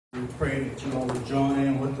We pray that you all will join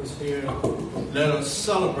in with us here. Let us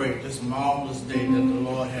celebrate this marvelous day that the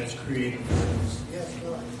Lord has created for us. Yes,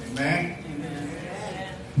 Lord. Amen.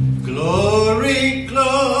 Amen. Glory,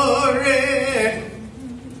 glory.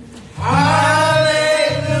 Hallelujah.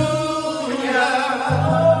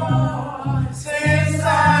 Since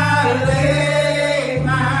I laid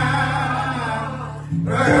my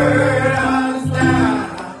burdens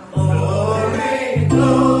down. Glory,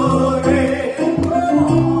 glory.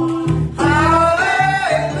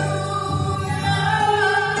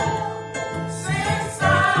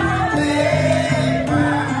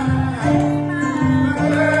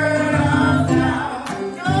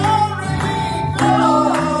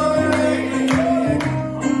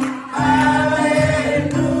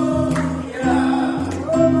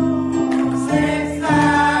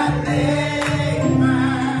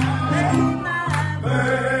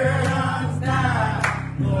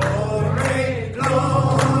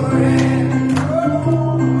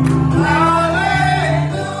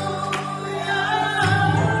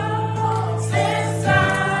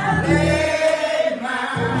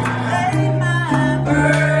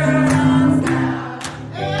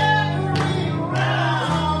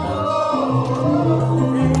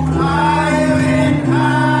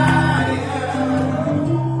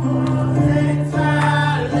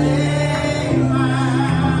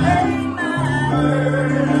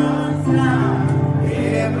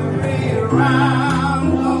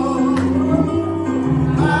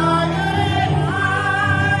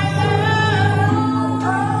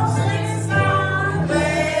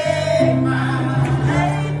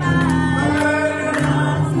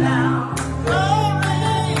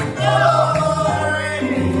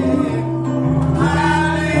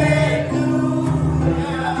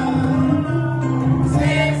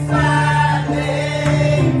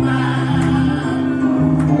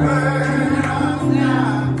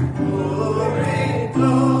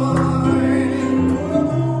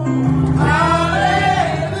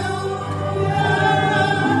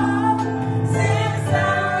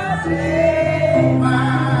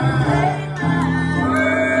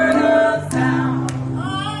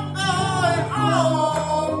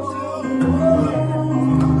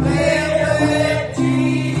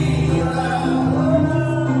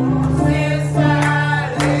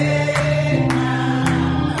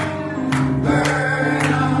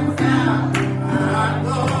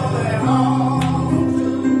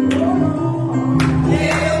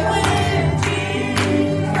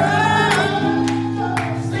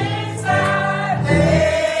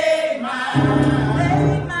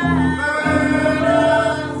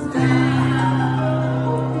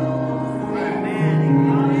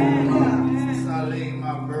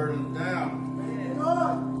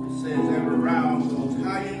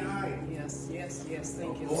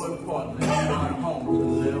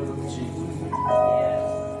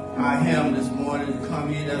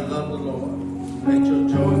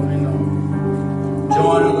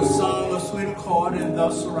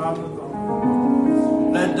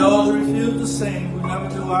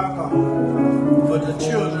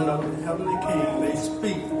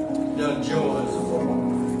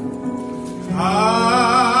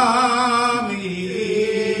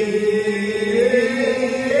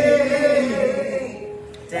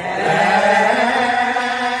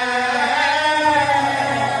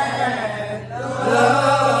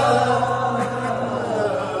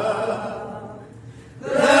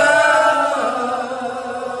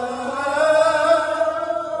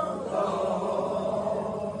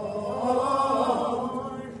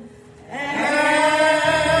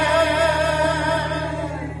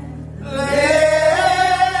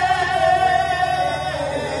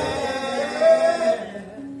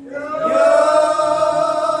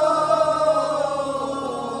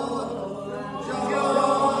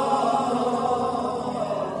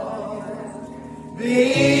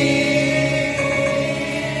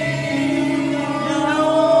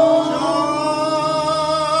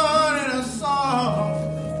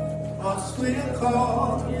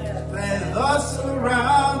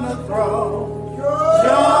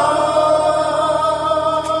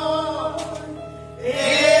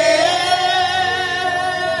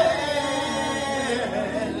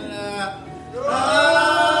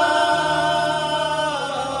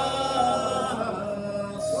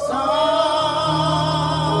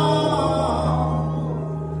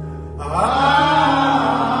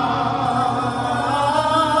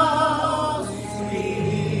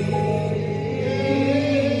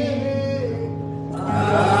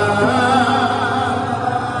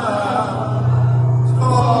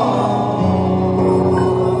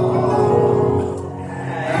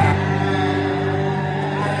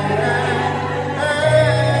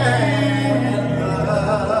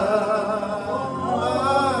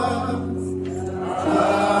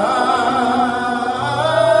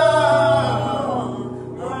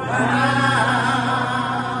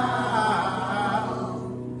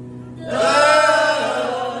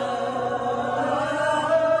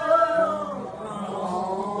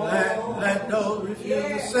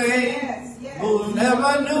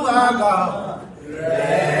 my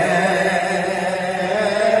God.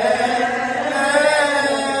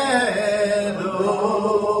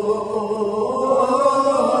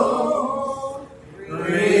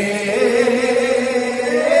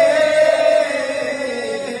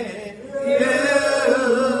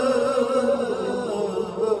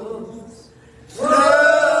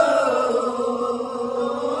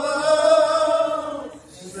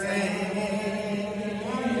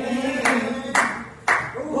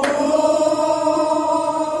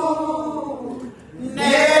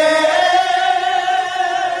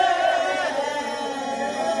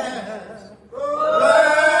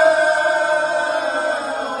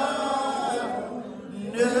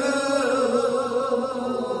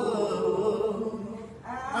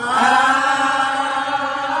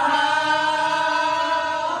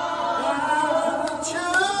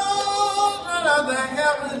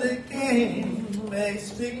 May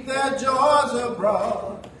speak their joys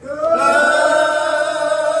abroad.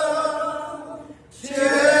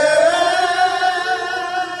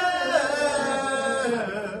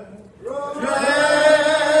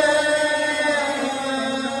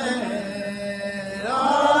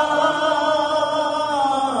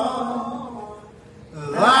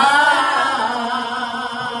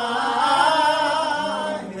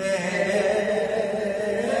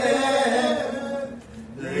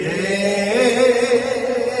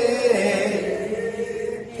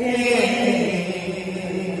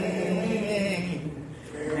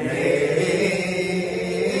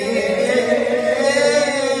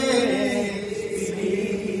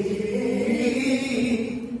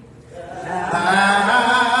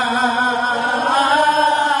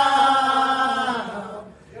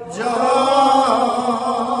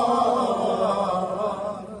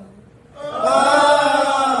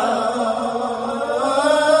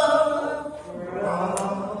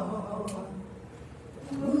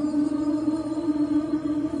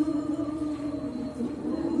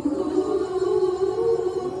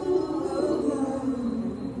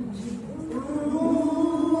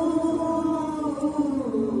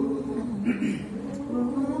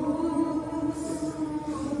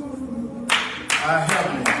 Our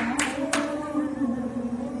heavenly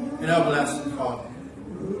and everlasting Father,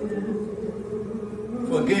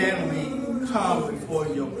 for again we come before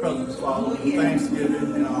your presence, Father, with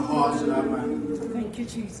thanksgiving in our hearts and our minds. Thank you,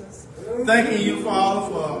 Jesus. Thanking you, Father,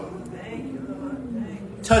 for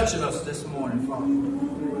touching us this morning, Father,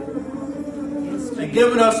 and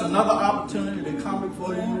giving us another opportunity to come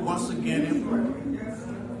before you once again in prayer.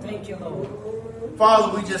 Thank you, Lord.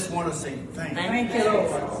 Father, we just want to say thank you. Thank you,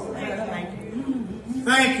 Lord. Thank you.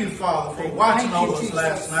 Thank you, Father, for watching over us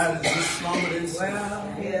last night as we slumbered in sleep.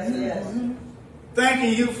 Well, yes.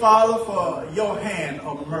 Thanking you, Father, for your hand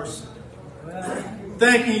of mercy. Well,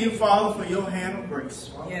 Thanking you, Father, for your hand of grace.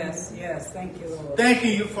 Father. yes. Thank you, Lord.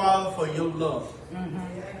 Thanking you, Father, for your love.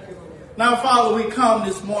 Now, Father, we come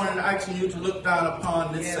this morning asking you to look down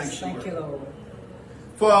upon this sanctuary. Thank you, Lord.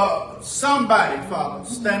 For somebody, Father,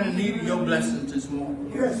 stand in need of your blessings this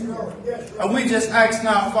morning. Yes, Lord. Yes, Lord. And we just ask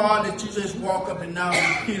now, Father, that you just walk up and down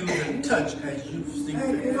the pews and touch as you see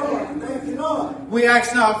Thank you, fit. Lord. Thank you, Lord. We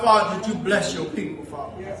ask now, Father, that you bless your people,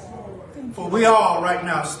 Father. For we all right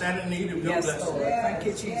now stand in need of your Yes, blessing. Lord. Thank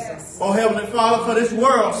you, Jesus. Oh, Heavenly Father, for this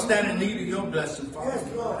world stand in need of your blessing, Father. Yes,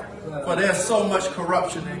 Lord. For there's so much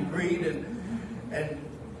corruption and greed and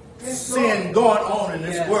sin going on in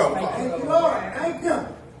this Yes, world, thank Father. Thank you, Lord. Thank you.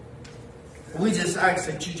 We just ask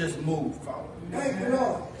that you just move, Father, Thank you,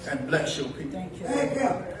 Lord. and bless your people. Thank you, Thank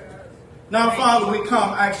Lord. you. Now, Father, we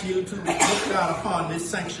come asking you to look down upon this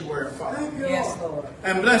sanctuary, Father, Thank you, Yes, Lord. Lord.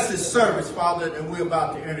 and bless this service, Father, that we're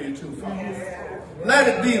about to enter into, Father. Let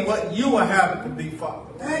it be what you will have it to be, Father.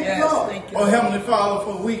 Thank you, Yes, Lord. thank you. Oh, Heavenly Father,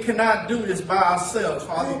 for we cannot do this by ourselves,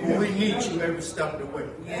 Father, but we need you every step of the way.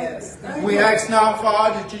 Yes, thank We ask now,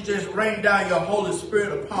 Father, that you just rain down your Holy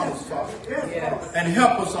Spirit upon us, Father, Yes, Lord. and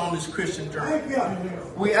help us on this Christian journey. Thank you.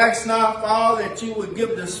 We ask now, Father, that you would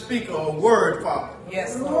give the speaker a word, Father,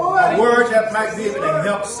 Yes, Lord. a word that might be able to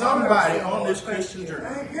help somebody on this Christian journey.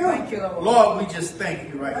 Thank you. Thank you, Lord. Lord, we just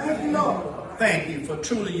thank you right Thank now. you, Lord. Thank you for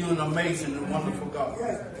truly you're an amazing and wonderful God.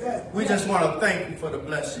 Yes, yes. We just want to thank you for the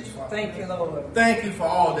blessings, Father. Thank you, Lord. Thank you for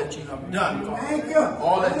all that you have done, Father. Thank you.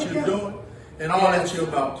 All that Thank you're you. doing and all that you're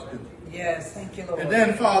about to do. Yes, thank you, Lord. And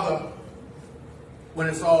then, Father, when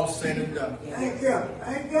it's all said and done, Thank you.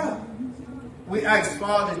 Thank you. we ask,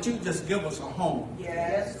 Father, that you just give us a home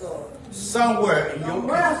Yes, Lord. somewhere in your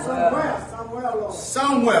Somewhere, kingdom. somewhere, Lord.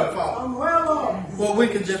 Somewhere, Father, Somewhere, Lord. where we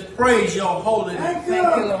can just praise your holy name. Thank you.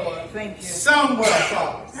 Thank you, Lord. Thank you. Somewhere,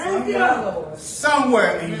 Father. Thank you. Lord.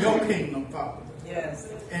 Somewhere in your kingdom, Father. Yes.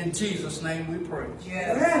 In Jesus' name we pray.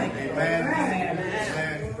 Yes. Amen. Thank you, Lord. Amen. Amen.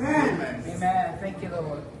 Amen. Amen. Amen. Amen. Thank you,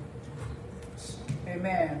 Lord.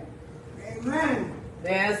 Amen. Amen.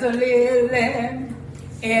 There's a lily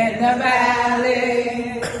in the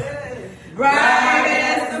valley, bright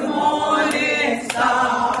as the morning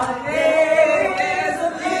star. There's a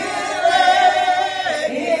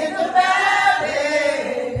lily in the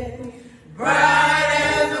valley, bright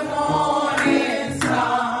as the morning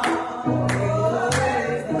star. Oh,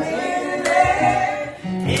 there's a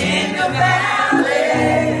lily in the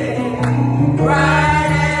valley,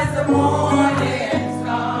 bright as the morning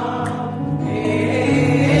star.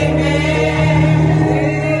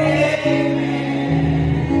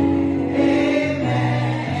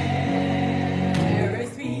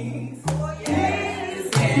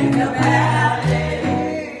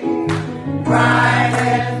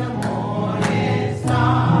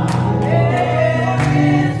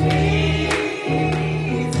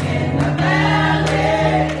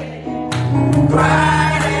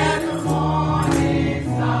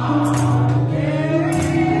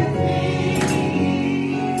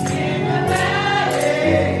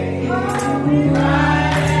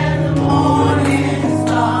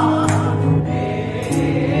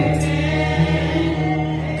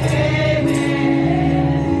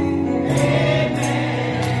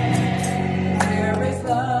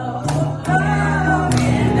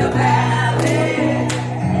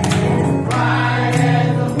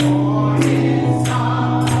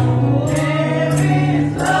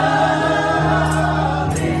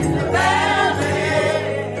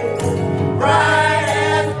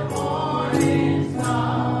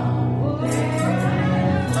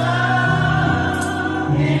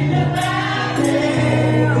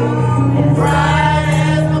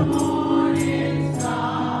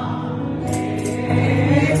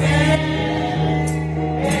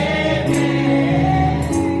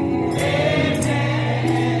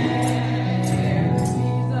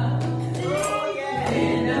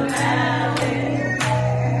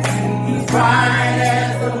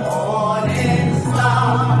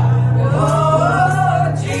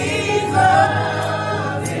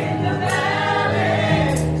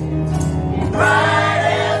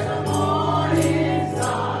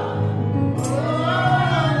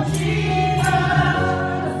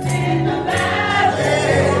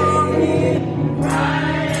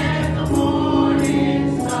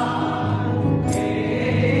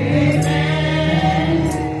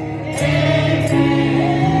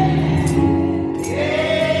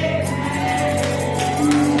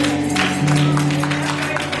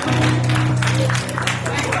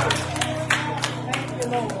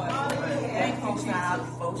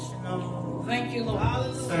 Thank you, Lord.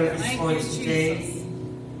 Service Thank for you, today. Jesus.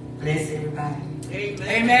 Bless everybody. Amen.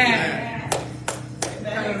 Amen.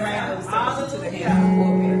 Amen. To the hand of the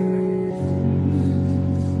pulpit.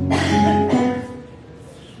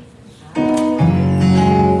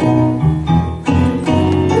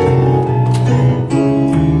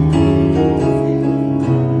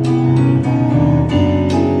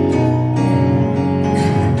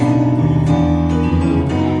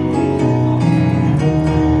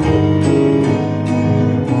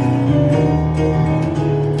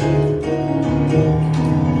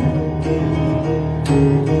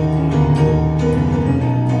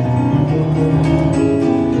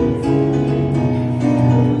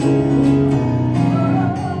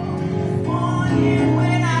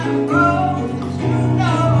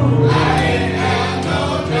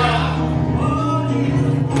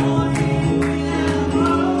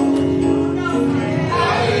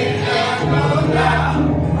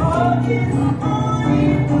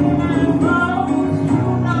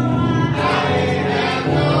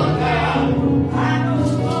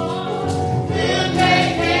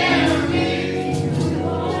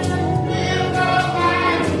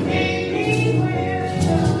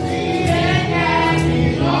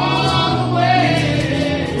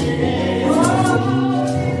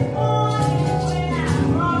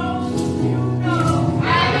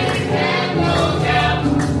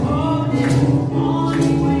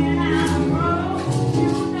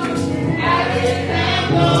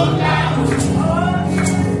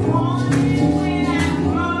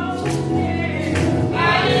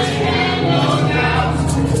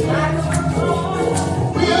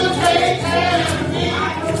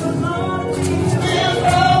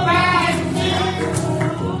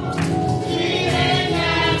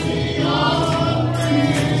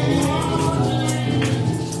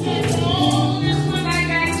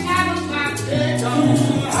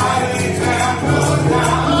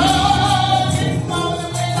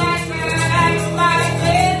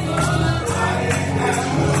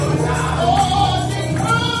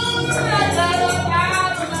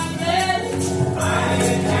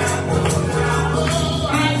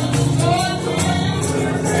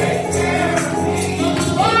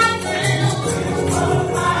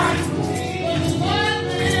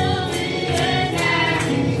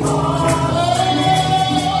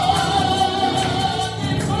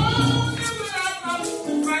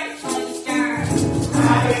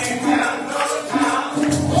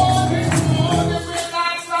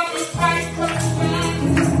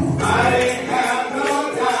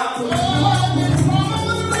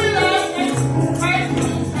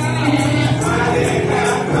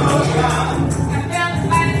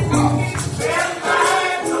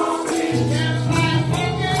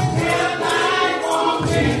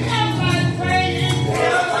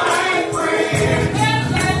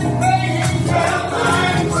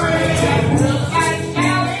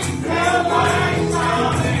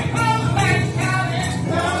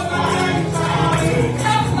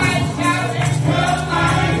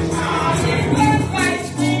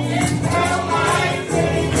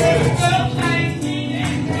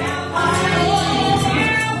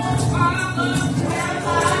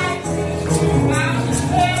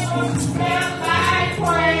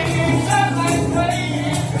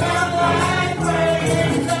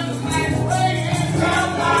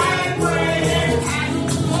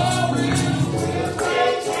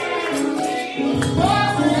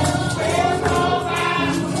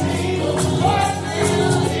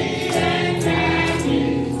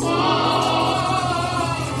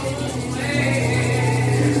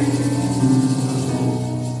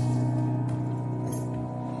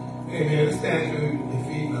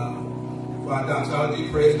 my doxology.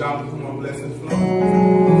 Praise God for more blessings flow.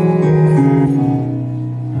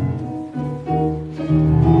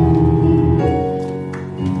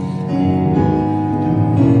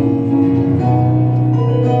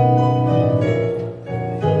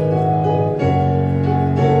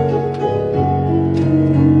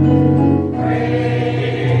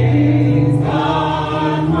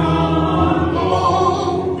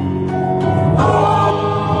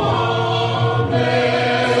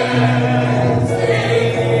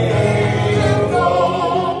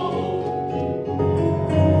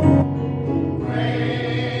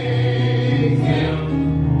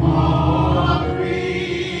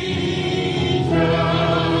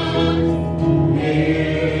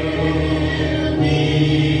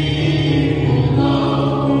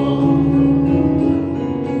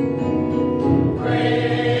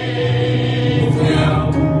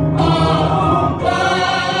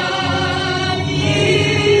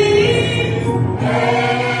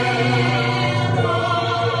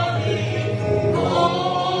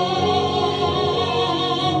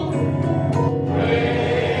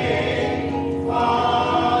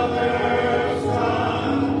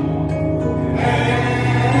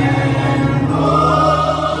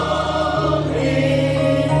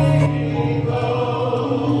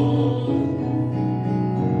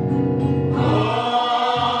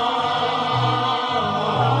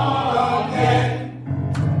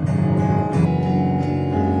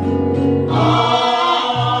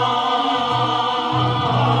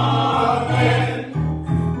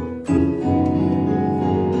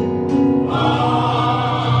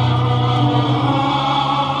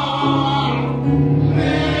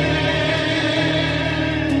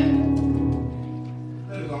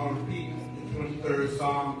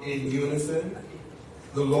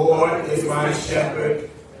 The Lord is my shepherd,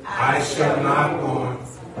 I shall not want.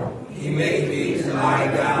 He maketh me to lie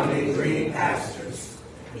down in green pastures.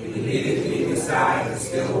 He leadeth me beside the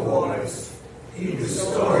still waters. He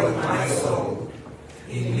restoreth my soul.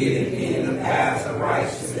 He leadeth me in the paths of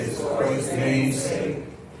righteousness for his name's sake.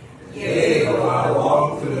 Yea, though I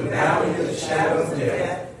walk through the valley of the shadow of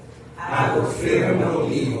death, I will fear no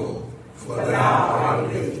evil, for thou art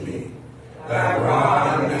with me. Thy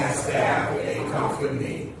rod and thy staff, they comfort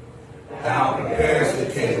me. Thou preparest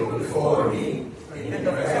the table before me in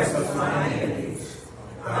the presence of my enemies.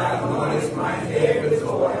 Thou anointest my head with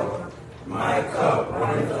oil, my cup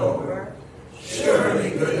runneth over.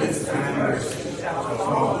 Surely goodness and mercy shall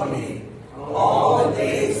follow me all the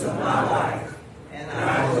days of my life, and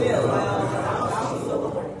I will dwell in the house of the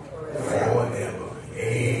Lord forever.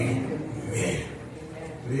 Amen.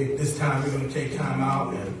 This time we're going to take time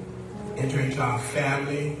out and enter into our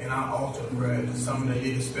family and our altar prayer. To some that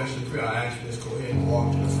need a special prayer, I ask you just go ahead and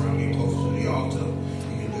walk to the front, get closer to the altar.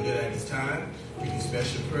 You can do that at this time. We need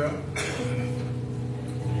special prayer.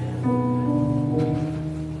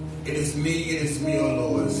 It is me, O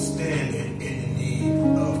Lord, standing in the need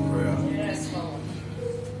of prayer. Yes, Lord.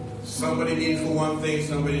 Somebody needs for one thing,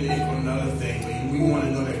 somebody needs for another thing. But we want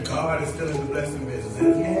to know that God is still in the blessing business.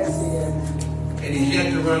 Yes, and he's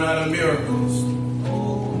yet to run out of miracles.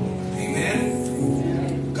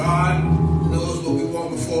 Amen. God knows what we want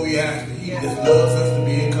before we ask, but he just loves us to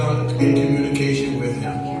be in communication with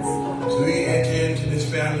him. So we enter into this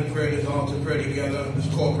family prayer, this altar prayer together, this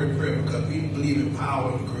corporate prayer, because we believe in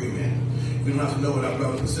power and agreement. We don't have to know what our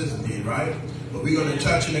brothers and sisters need, right? But we're going to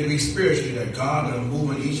touch and agree spiritually that God is going to move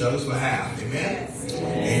on each other's behalf. Amen? Yes.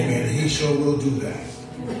 Amen. And he sure will do that.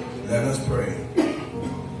 Let us pray.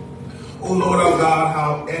 Oh Lord our God,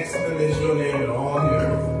 how excellent is your name in all the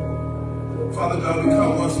earth. Father God, we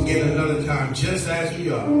come once again another time just as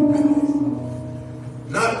we are.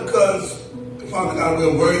 Not because, Father God,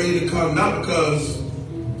 we're worthy to come, not because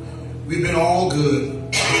we've been all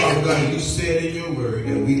good. Father God, you said in your word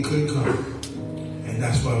that we could come. And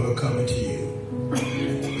that's why we're coming to you.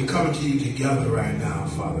 We're coming to you together right now,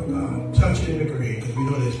 Father God. Touching and agreeing, because we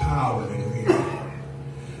know there's power in agreement.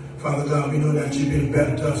 Father God, we know that you've been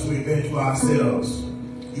better to us than we've been to ourselves.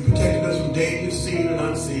 You protected us from dangers seen and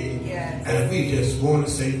unseen. Yes. And we just want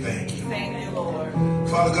to say thank you. Thank you, Lord.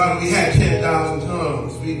 Father God, if we had 10,000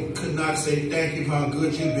 tongues, we could not say thank you for how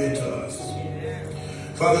good you've been to us. Yeah.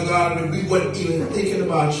 Father God, when we weren't even thinking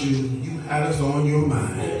about you, you had us on your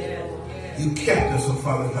mind. Yeah. You kept us, oh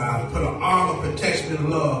Father God, put an arm of protection and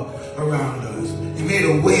love around us. You made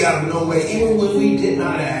a way out of no way, even when we did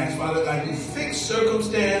not ask. Father God, you fixed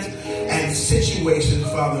circumstance and situations,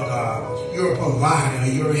 Father God. You're a provider.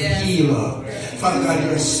 You're a healer. Father God,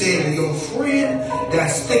 you're a savior. You're a friend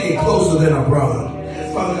that's sticking closer than a brother.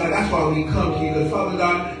 Father God, that's why we come to you. Because Father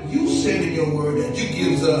God, you said in your word that you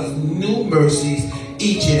give us new mercies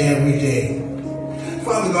each and every day.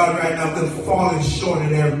 Father God, right now, we're falling short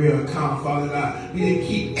in every account, Father God. We didn't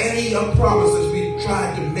keep any of promises we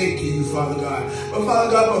tried to make to you, Father God. But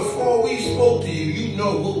Father God, before we spoke to you, you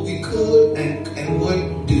know what we could and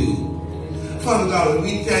would do. Father God,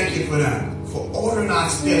 we thank you for that, for ordering our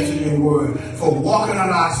steps in your word, for walking on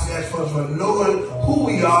our steps, for knowing who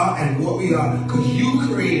we are and what we are, because you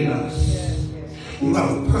created us. You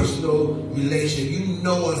have a personal relation. You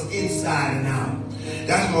know us inside and out.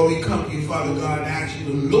 That's why we come to you, Father God, and ask you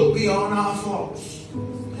to look beyond our faults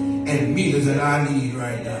and meet us at our need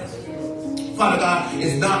right now. Father God,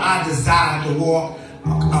 it's not our desire to walk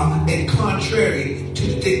in contrary to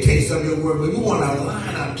the dictates of your word, but we want to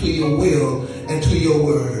line up to your will and to your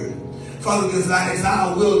word. Father, it's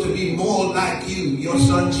our will to be more like you, your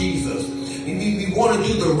son Jesus. We want to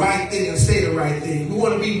do the right thing and say the right thing. We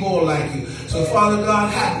want to be more like you. So, Father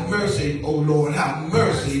God, have mercy, oh Lord, have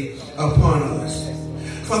mercy upon us.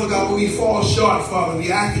 Father God, when we fall short, Father, we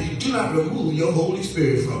ask that you do not remove your Holy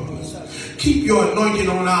Spirit from us. Keep your anointing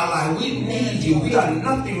on our life. We need you. We are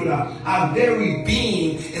nothing without. Our very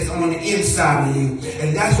being is on the inside of you.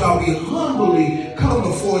 And that's why we humbly come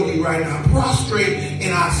before you right now, prostrate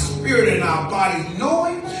in our spirit and our bodies,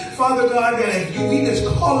 knowing, Father God, that if we just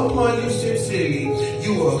call upon you sincerely,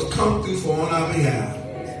 you will come through for on our behalf.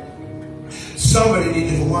 Somebody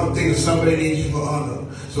needs you for one thing and somebody needs you for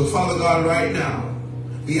other. So, Father God, right now,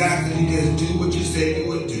 we ask that you just do what you said you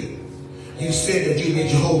would do. You said that you'd be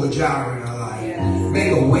Jehovah Jireh in our life.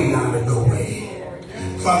 Make a way out of no way.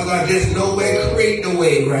 Father God, there's no way, create the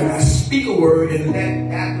way right now. Speak a word and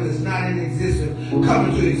that was not in existence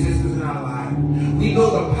come into existence in our life. We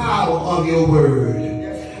know the power of your word.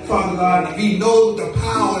 Father God, we know the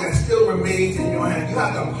power that still remains in your hand. You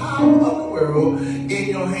have the power of the world in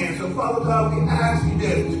your hand. So Father God, we ask you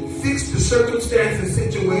to fix the circumstance and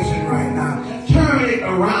situation right now. Turn it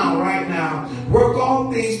around right now. Work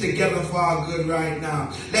all things together for our good right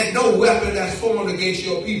now. Let no weapon that's formed against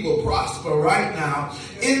your people prosper right now.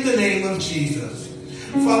 In the name of Jesus.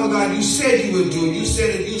 Father God, you said you would do it. You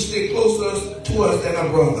said that you stay closer to us than a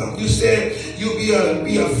brother. You said you'll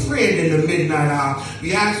be a friend in the midnight hour.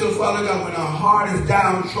 We ask you, Father God, when our heart is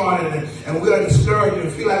downtrodden and we are discouraged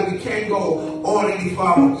and feel like we can't go on any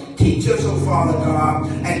farther, teach us, oh Father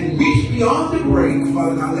God, and reach beyond the break,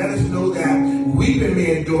 Father God. Let us know that weeping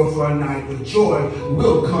may endure for a night, but joy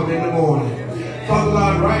will come in the morning. Father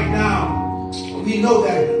God, right now, we know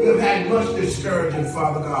that we have had much discouragement,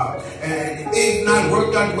 Father God, and it's not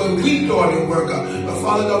worked out the way we thought it would work out. But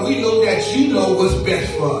Father God, we know that you know what's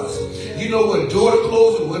best for us. You know what door to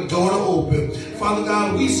close and what door to open. Father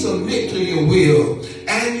God, we submit to your will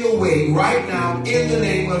and your way right now in the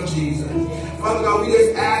name of Jesus. Father God, we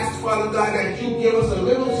just ask, Father God, that you give us a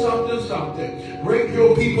little something. Break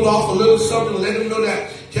your people off a little something. Let them know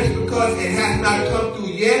that just because it has not come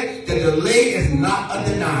through yet, the delay is not a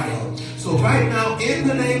denial. So right now, in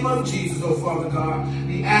the name of Jesus, oh Father God,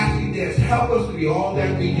 we ask you this. Help us to be all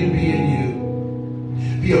that we can be in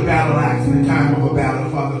you. Be a battle axe in the time of a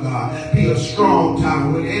battle, Father God. Be a strong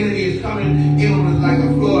tower. When the enemy is coming in on us like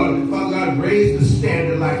a flood, Father God, raise the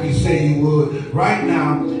standard like you say you would. Right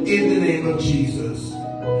now, in the name of Jesus.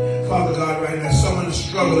 Father God, right now, someone is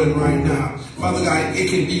struggling right now. Father God, it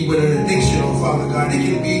can be with an addiction, oh Father God. It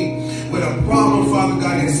can be with a problem, Father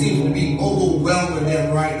God, that seems to be overwhelming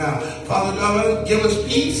them right now. Father God, give us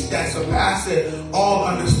peace that surpasses all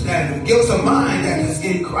understanding. Give us a mind that is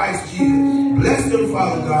in Christ Jesus. Bless them,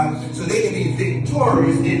 Father God, so they can be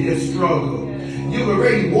victorious in their struggle. You've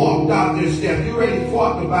already walked out their steps. You already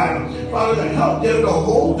fought the battle. Father God, help them to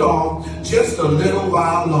hold on just a little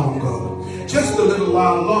while longer. Just a little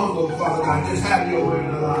while longer, Father God. Just have your way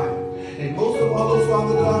in our life. And most of all, oh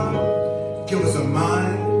Father God, give us a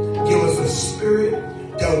mind. Give us a spirit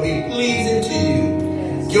that will be pleasing to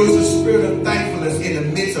you. Give us a spirit of thankfulness in the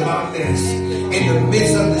midst of our mess, in the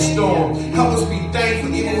midst of the storm. Help us be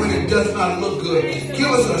thankful even when it does not look good. Give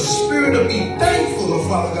us a spirit of being thankful, oh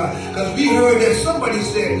Father God, because we heard that somebody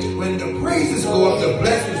said when the praises go up, the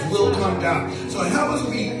blessings will come down. So help us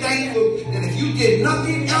be thankful that if you did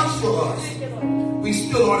nothing else for us, we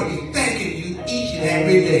still ought to be thanking you each and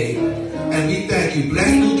every day. And we thank you. Bless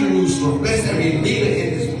New Jerusalem. Bless every leader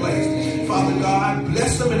in this place. Father God,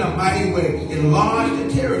 bless them in a mighty way. Enlarge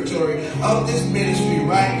the territory of this ministry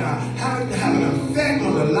right now. Have it to have an effect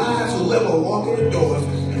on the lives of whoever walk in the doors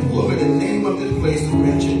and whoever the name of this place is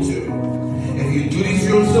mentioned to. If you do these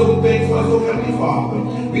real simple things for us, oh Heavenly Father,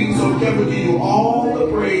 we so careful to give you all the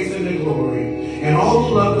praise and the glory. And all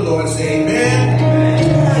who love the Lord say amen,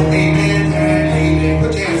 amen, and amen.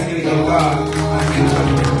 Put your hands together, God. I can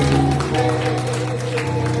touch you.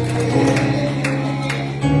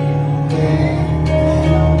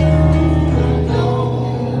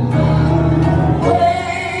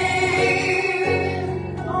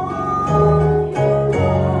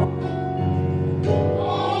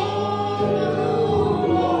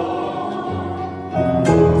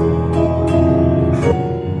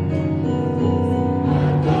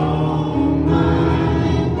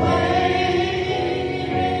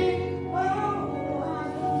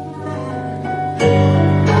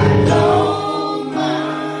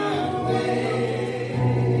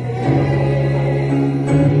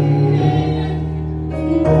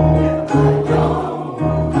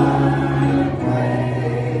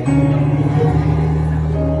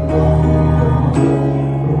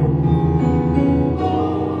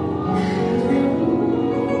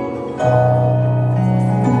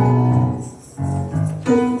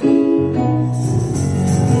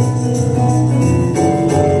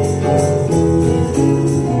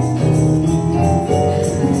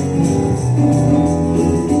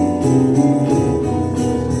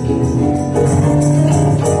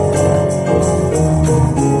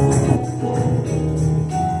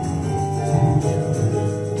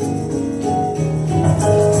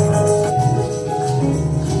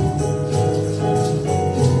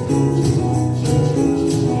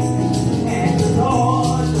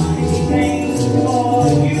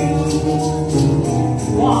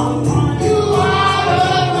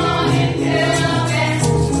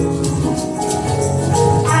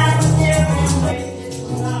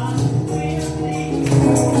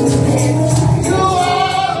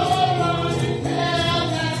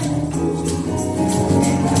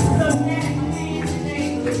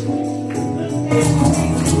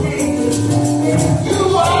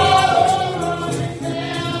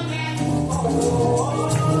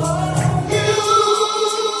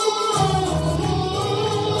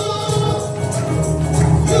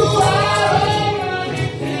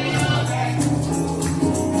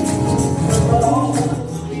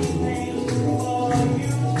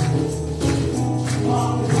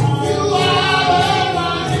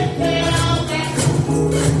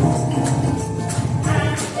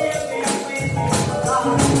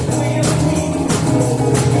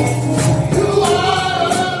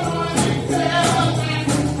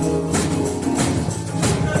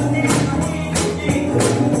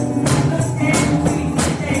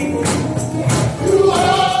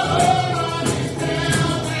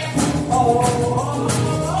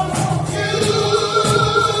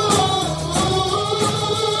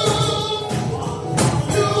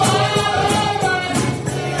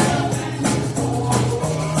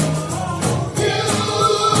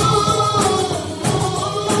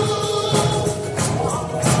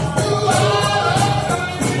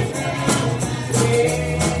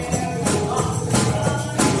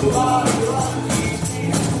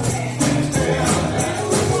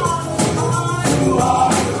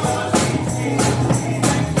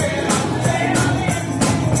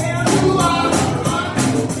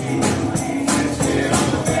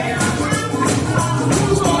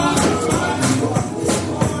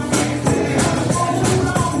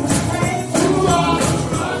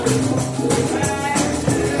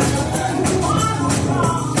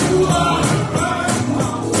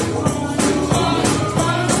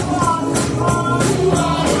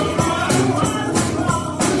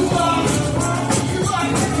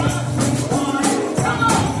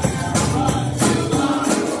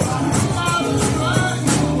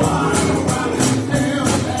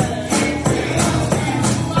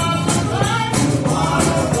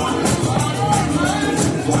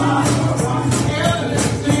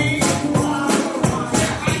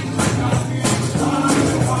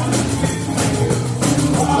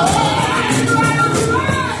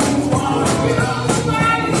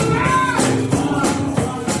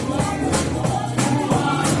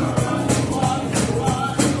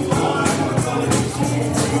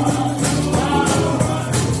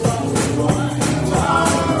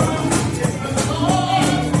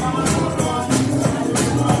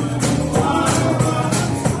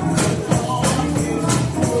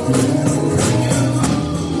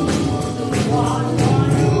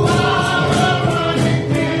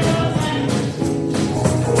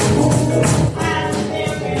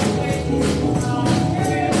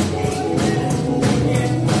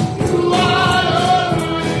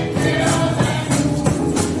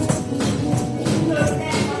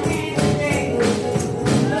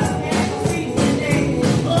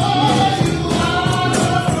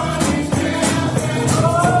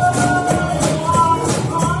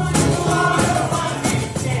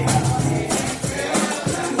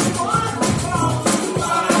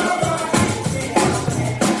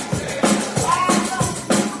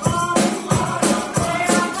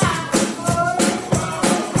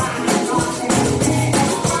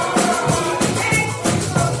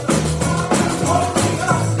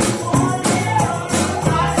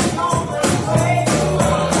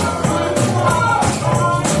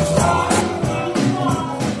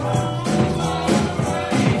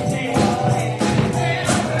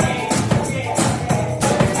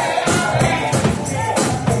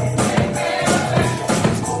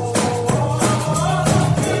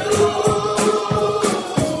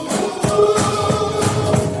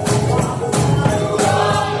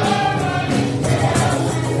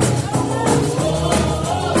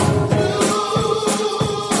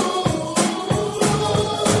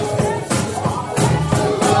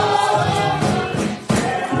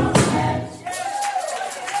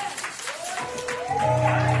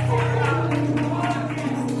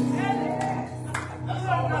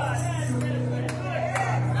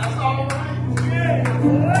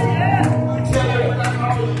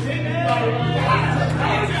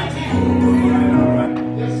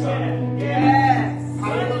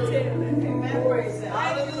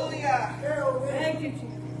 Thank you, Jesus.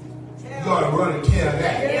 You ought to run and tell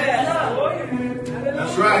that.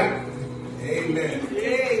 That's right. Amen.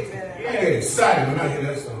 I get excited when I hear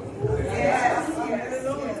that song.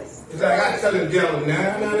 It's like I tell the devil,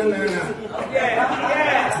 nah.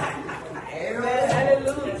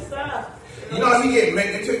 You know, he get mad.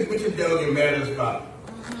 What your devil get mad at us about?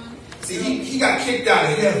 See, he got kicked out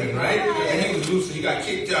of heaven, right? And he was Lucifer. He got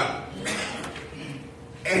kicked out.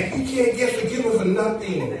 And he can't get forgiven for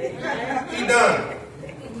nothing. He done.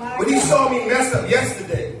 But he saw me mess up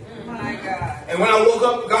yesterday. And when I woke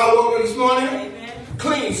up, God woke up this morning,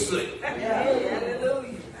 clean slate.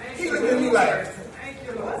 He looked at me like,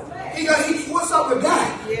 what's up with that?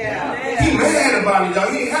 He mad about it, y'all.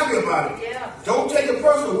 He ain't happy about it. Don't take it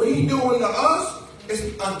personal. What he doing to us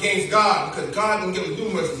is against God, because God don't give us do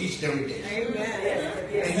much each and every day.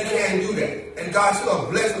 And he can't do that. And God still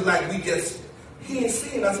bless us like he ain't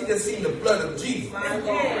seeing us, he just seen the blood of Jesus. My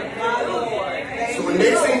Lord. So when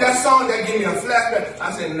they sing that song, that give me a flashback.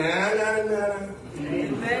 I said, nah.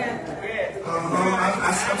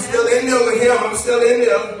 I'm still in there with him. I'm still in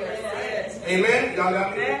there. Amen. Y'all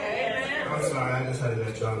got me? I'm sorry, I just had to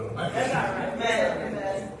let y'all know.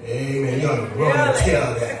 Amen. Y'all know, run and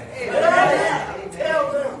tell that.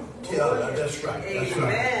 Tell that. That's right. That's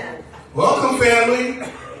right. Welcome, family.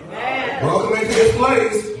 Welcome into this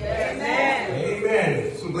place.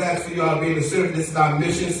 Amen. So glad for y'all being in service. This is our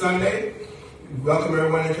Mission Sunday. We welcome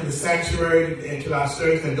everyone into the sanctuary, into our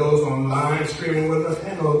service, and those online streaming with us,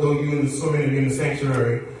 and although so many of you in the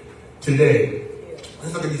sanctuary today.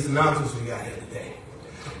 Let's look at these announcements we got here today.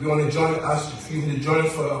 We want to join us, for you to join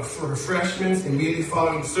us for refreshments immediately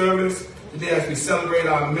following the service today as we celebrate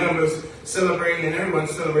our members, celebrating and everyone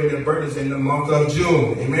celebrating their birthdays in the month of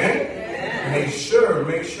June. Amen? Make sure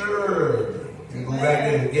you go back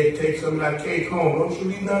there and take some of that cake home. Don't you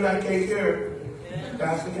leave none of that cake here.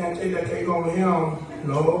 Pastor can't take that cake home with him.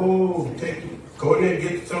 No, go in there and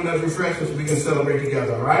get some of those refreshments so we can celebrate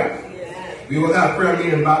together, all right? We will have prayer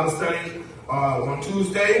meeting and Bible study on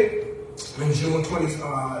Tuesday, on June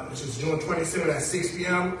 27th at 6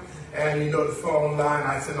 p.m. And you know the phone line,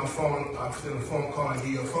 I send a phone call and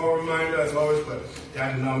give you a phone reminder as always, but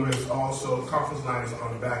that number is also, conference line is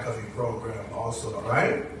on the back of your program also, all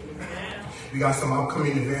right? We got some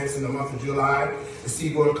upcoming events in the month of July. The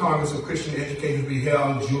Seaboard Congress of Christian Educators will be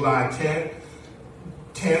held July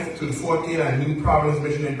 10th to the 14th at New Providence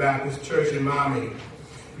Missionary Baptist Church in Miami.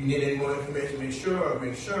 If you need any more information, make sure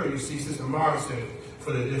you see Sister Morrison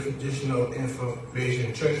for the additional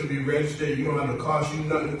information. The church will be registered. You don't have to cost you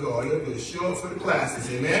nothing to go. All you have to do is show up for the classes.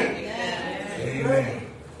 Amen? Amen.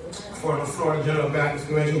 For the Florida General Baptist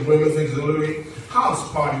Convention Women's Auxiliary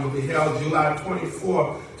House Party will be held July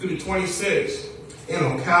 24th to the 26th in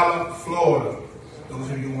Ocala, Florida. Those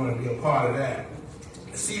of you who want to be a part of that.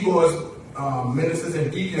 The Seaboard's Ministers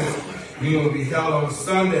and Deacons meeting will be held on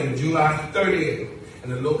Sunday, July 30th.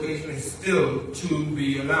 And the location is still to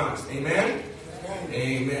be announced. Amen?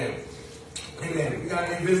 Amen. Amen. We got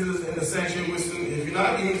any visitors in the section? If you're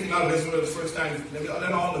not visiting for the first time,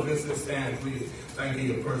 let all the visitors stand, please. So I can give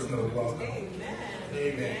you a personal welcome. Amen.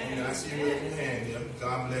 Amen. I see you with your hand. Yeah.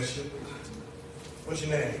 God bless you. What's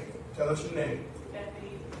your name? Tell us your name.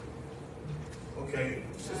 Stephanie. Okay.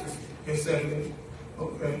 Sister Stephanie.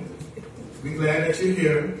 Okay. We're glad that you're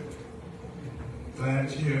here. Glad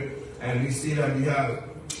that you're here. And we see that we have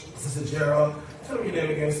Sister Gerald. Tell me your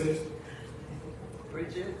name again, sis.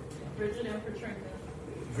 Bridget and Katrina.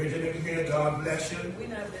 Bridget and Katrina, God bless you. We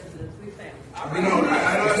not visitors, we family. I know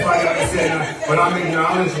that's why y'all said that, but I'm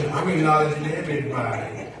acknowledging everybody.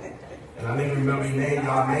 And I didn't remember your name,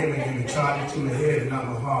 y'all name, and you charge it to my head and not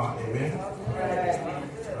my heart. Amen.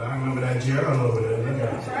 But I remember that Gerald over there.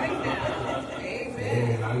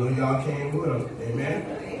 Amen. I know y'all came with them.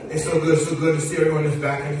 Amen. It's so good to see everyone that's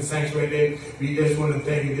back in the sanctuary today. We just want to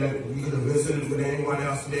thank you that you could have visited with anyone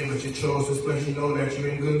else today, but you chose this place. You know that you're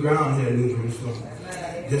in good ground here in New Jerusalem.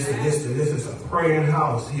 This is a praying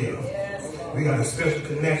house here. We got a special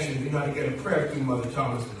connection. We got to get a prayer through Mother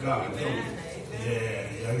Thomas to God.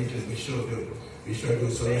 Yeah, we sure do. We sure do.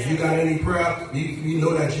 So if you got any prayer, we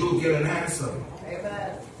know that you'll get an answer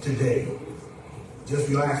today. Just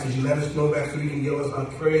your actions, you let us know that so you can give us a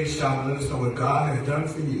praise shout and let us know what God has done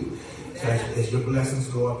for you. So as your blessings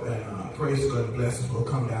go up and praise God, the blessings will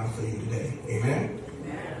come down for you today. Amen.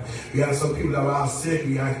 We have some people that are out sick.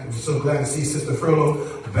 We're so glad to see Sister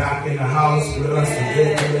Furlow back in the house with us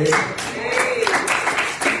today.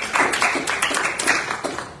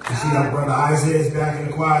 You see our brother Isaiah is back in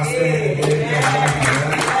the choir stand.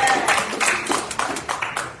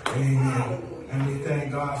 Amen. And we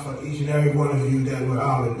thank God God for each and every one of you that were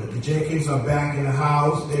out. The Jenkins are back in the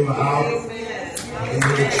house. They were out. They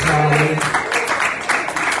were traveling.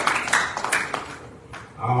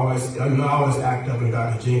 I always act up with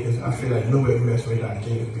Dr. Jenkins. I feel like nobody mess with Dr.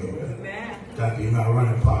 Jenkins good. Dr. You're my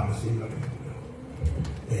running partner. See, amen.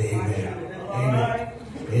 Amen.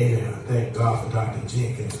 Amen. Thank God for Dr.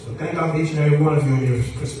 Jenkins. So thank God for each and every one of you in your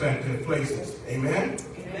respective places. Amen.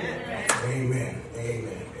 Amen. Amen.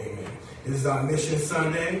 Amen. This is our Mission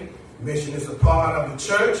Sunday. Mission is a part of the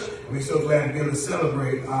church. And we're so glad to be able to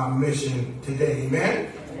celebrate our mission today.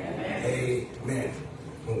 Amen. Amen.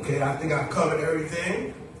 Okay, I think I've covered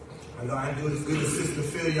everything. I know I do this good as Sister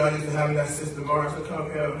Phil. Y'all used to have that Sister Martha come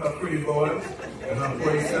here with her pretty voice and her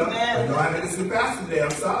pretty stuff. I know I did this with Pastor today.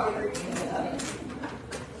 I'm sorry.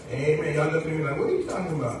 Amen. Y'all look at me like, what are you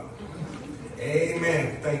talking about?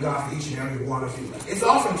 Amen. Thank God for each and every one of you. It's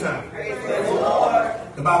offering time. Praise the Lord.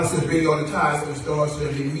 The Bible says, bring all the tithes to the store so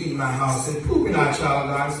that they meet in my house. And poop in our child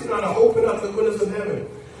of God. Sit down and open up the windows of heaven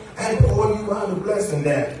and pour you out a blessing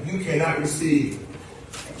that you cannot receive.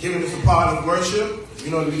 Giving is a part of worship.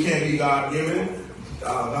 You know that we can't be God-given.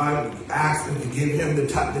 God asked us to give him the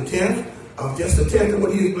tenth of just a tenth of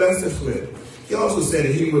what he's blessed us with. He also said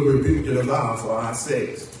that he will rebuke the devourer for our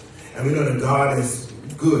sakes. And we know that God is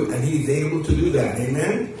good and he's able to do that.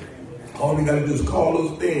 Amen? All we got to do is call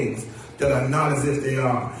those things that are not as if they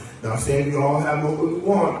are. Now, I'm saying we all have what we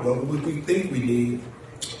want, what we think we need.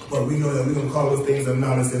 But we know that we're going to call those things that are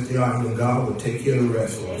not as if they are. And God will take care of the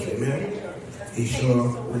rest for us. Amen? He sure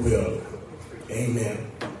will.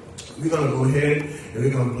 Amen. We're going to go ahead and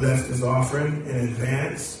we're going to bless this offering in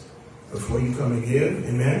advance before you come and give.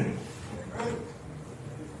 Amen.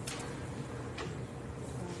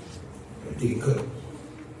 Deacon Cook.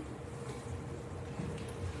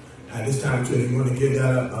 At this time, too, if you want to give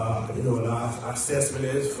that, you know what our assessment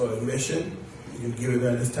is for the mission, you can give it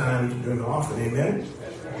at this time during the offering. Amen.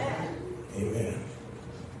 Amen.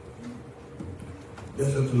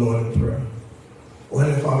 Let's look to the Lord in prayer. Oh,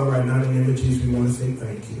 Heavenly Father, right now in the name of Jesus, we want to say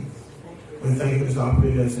thank you. We thank you for this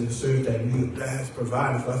opportunity that's in the service that you have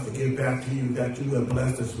provided for us to give back to you, that you have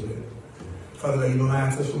blessed us with. Father, you don't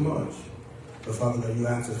ask us for much, but Father, you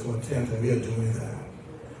ask us for a tenth, and we are doing that.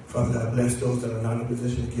 Father, God, bless those that are not in a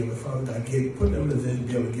position to give, but Father, God, put them in a position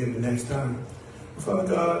to be able to give the next time. But Father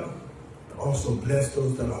God, also bless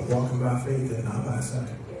those that are walking by faith and not by sight,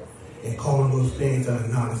 and calling those things that are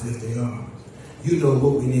not as if they are. You know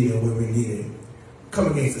what we need and where we need it. Come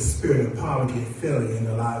against the spirit of poverty and failure in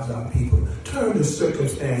the lives of our people. Turn the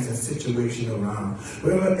circumstance and situation around.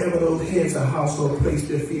 Wherever those heads of household place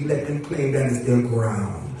their feet, let them claim that is their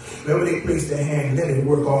ground. Wherever they place their hand, let it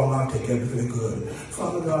work all out together for the good.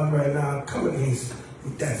 Father God, right now, come against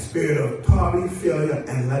that spirit of poverty, failure,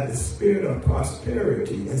 and let the spirit of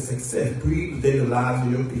prosperity and success breathe within the lives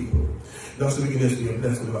of your people. Not so we can just be a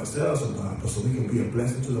blessing to ourselves, oh God, but so we can be a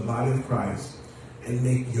blessing to the body of Christ and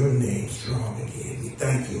make your name strong again. We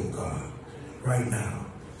thank you, oh God, right now,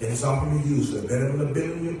 that it's all going to be used for the betterment of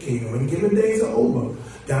building your kingdom. When given days are over,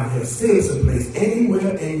 down here, save us a place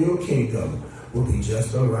anywhere in your kingdom will be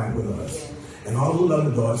just all right with us. And all who love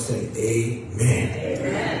the Lord say, amen.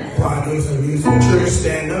 Amen. While I give some music, church,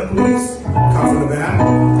 stand up, please. Come from the back.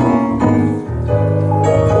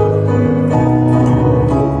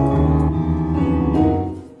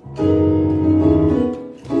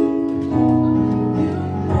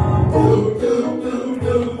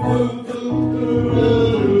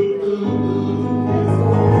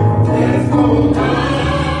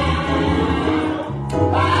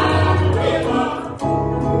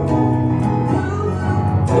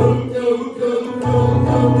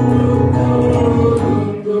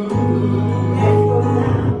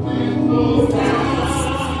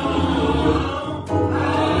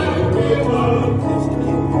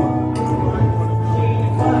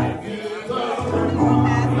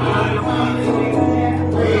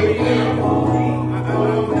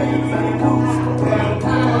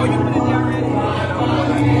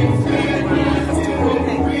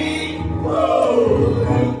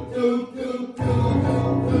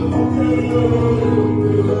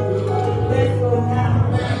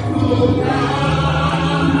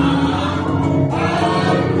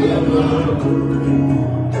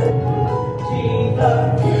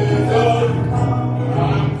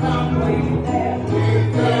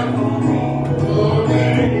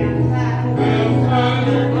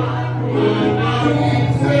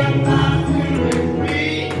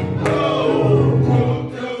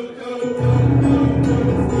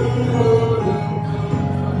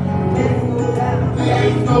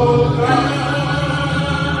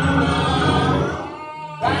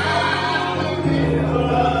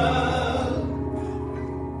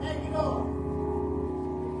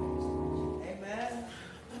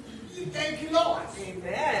 Thank you, Lord.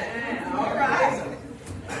 Amen. All right.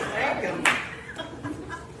 Thank you.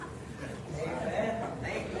 Amen.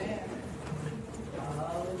 Thank you.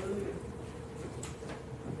 Hallelujah.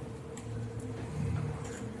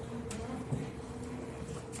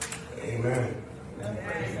 Amen.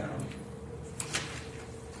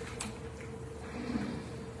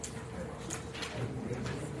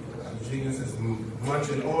 Jesus is much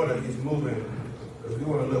in order. He's moving. Because we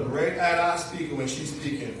want to look right at our speaker when she's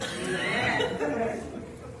speaking. We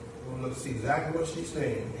want to see exactly what she's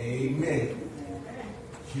saying. Amen.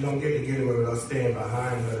 She don't get to get away with us staying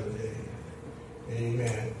behind her today.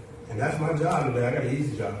 Amen. And that's my job today. I got an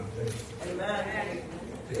easy job today. Amen.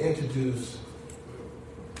 To introduce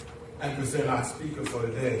and present our speaker for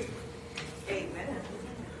today. Amen.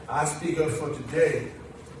 Our speaker for today,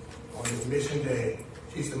 on this mission day,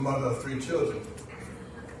 she's the mother of 3 children.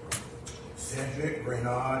 Cedric,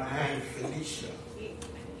 Renard, and Felicia.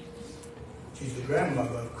 She's the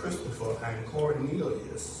grandmother of Christopher and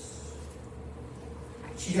Cornelius.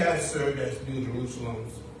 She has served as New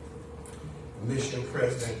Jerusalem's mission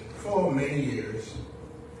president for many years.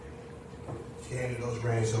 She handed those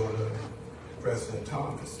reins over to President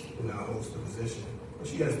Thomas, who now holds the position. But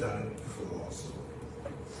she has done it before also.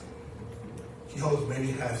 She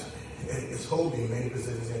is holding many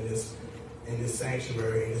positions in this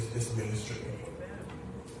sanctuary, in this ministry.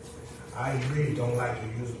 I really don't like to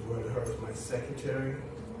use the word of her as my secretary.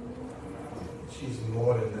 She's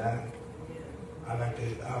more than that. I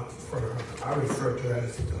refer to her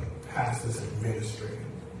as the pastor's administrator.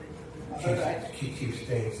 She keeps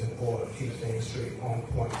things in order, keeps things straight, on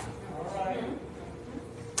point.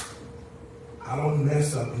 I don't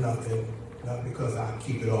mess up nothing, not because I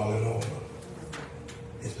keep it all in order.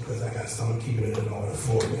 It's because I got someone keeping it in order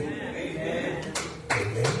for me. Amen.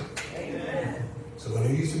 Amen. Amen. So when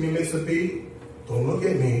you used to be Mr. B, don't look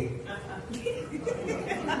at me.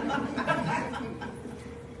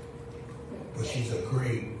 But she's a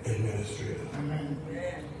great administrator.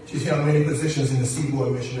 She's held many positions in the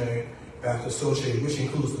Seaboard Missionary Baptist Association, which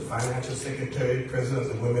includes the financial secretary, president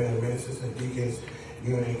of the Women and Ministers and Deacons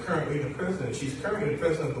Union, and currently the president. She's currently the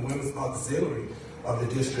president of the Women's Auxiliary of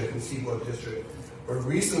the district, the Seaboard District. But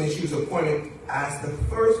recently she was appointed as the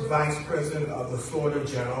first vice president of the Florida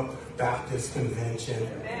General Baptist Convention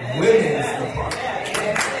Women's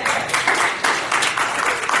Department.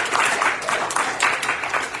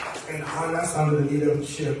 And that's under the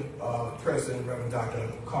leadership of President Reverend Dr.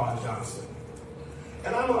 Carl Johnson.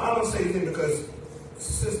 And I don't say anything because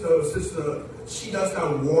sister, she does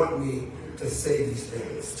not want me to say these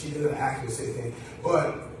things. She doesn't actually say things.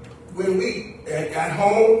 But when we, at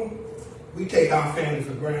home, we take our family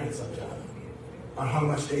for granted sometimes on how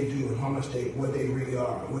much they do and what they really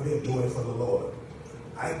are, what they're doing for the Lord.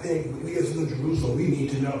 I think we as New Jerusalem, we need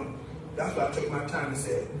to know. That's why I took my time to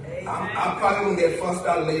say it. I'm probably going to get fussed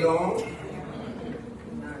out later on,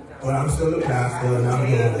 but I'm still the pastor and I'm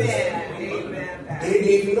doing this. They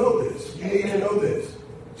need to know this. You need to know this.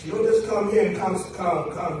 She don't just come here and come.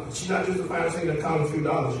 She's not just the final thing that counts a few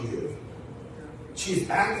dollars you give. She's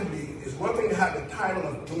actively, it's one thing to have the title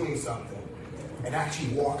of doing something and actually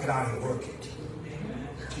walk it out and work it.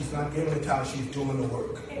 She's not giving the title, she's doing the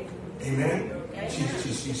work. Amen?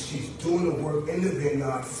 She's doing the work in the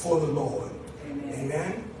vineyard for the Lord.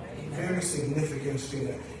 Amen? Very significant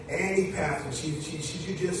thing. Any pastor, she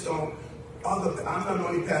just don't, I'm not the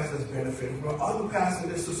only pastor that's benefiting from other pastors in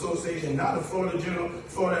this association, not the Florida General,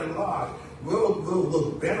 Florida at large,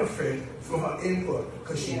 will benefit from her input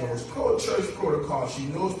because she knows church protocol, she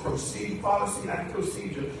knows policy and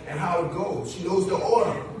procedure and how it goes. She knows the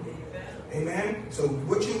order. Amen? So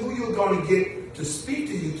who you're going to get to speak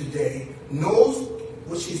to you today knows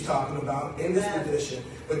what she's talking about in this position,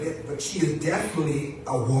 but she is definitely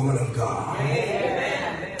a woman of God.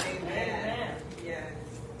 Amen.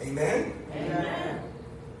 Amen? Amen.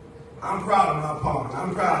 I'm proud of my partner.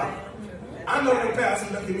 I'm proud. I know the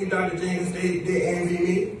pastor look at me, Dr. James, they envy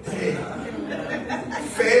me. Hey,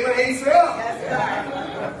 favor ain't fair.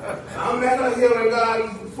 I met her here when God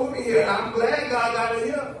put me here. I'm glad God got her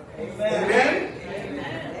here. Amen?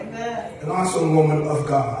 Amen. And also a woman of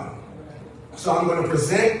God. So I'm going to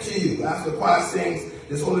present to you, as the choir sings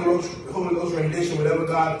this Holy Ghost rendition, whatever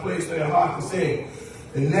God placed in their heart to sing.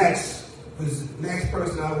 The next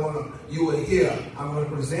person you will hear, I'm going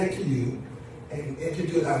to present to you and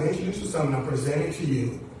introduce. I've introduced you to someone. I'm presenting to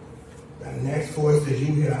you. The next voice that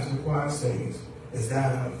you hear as the choir sings is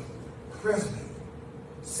that of President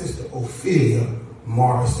Sister Ophelia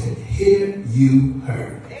Morrison. Hear you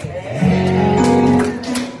her.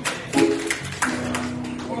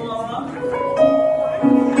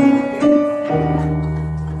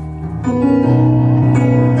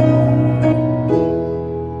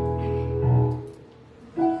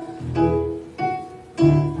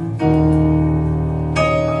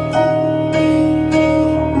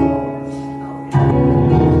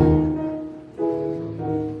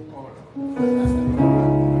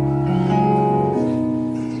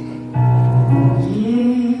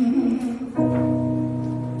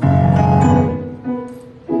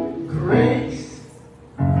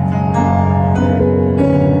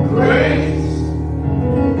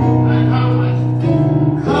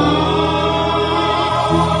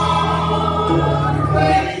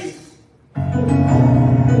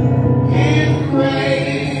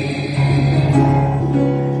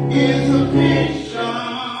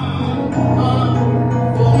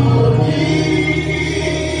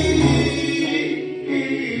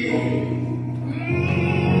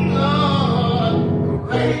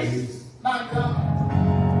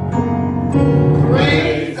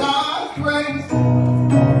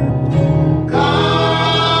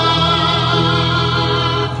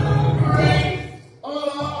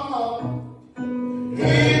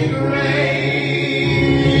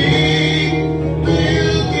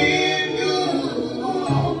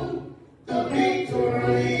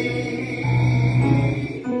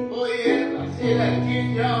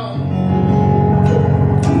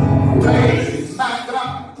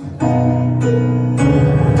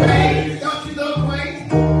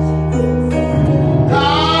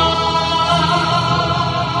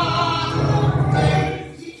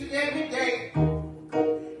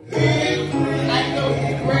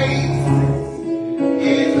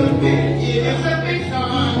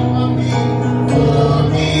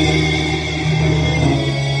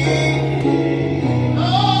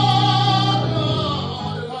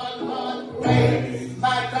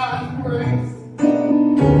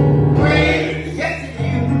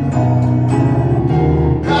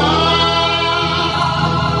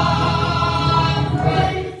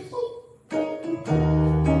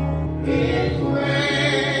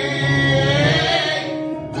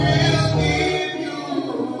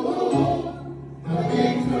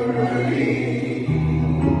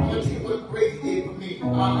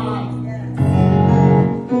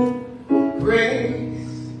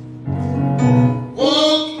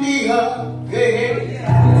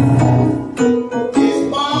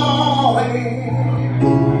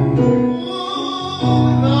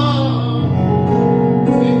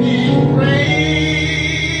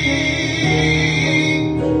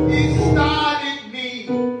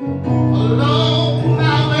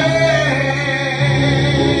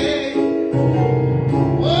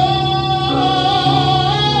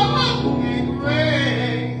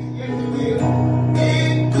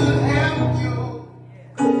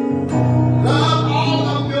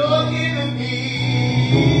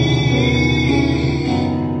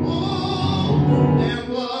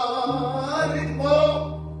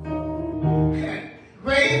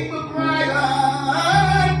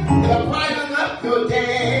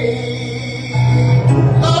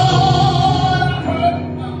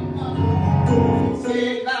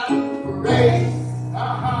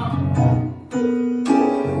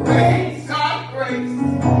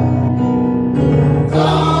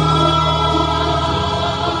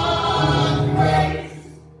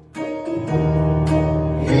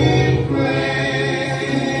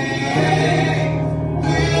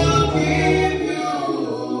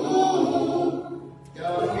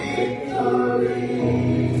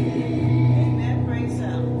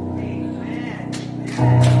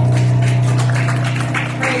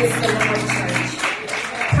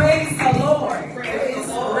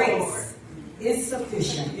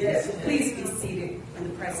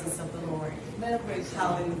 presence of the Lord.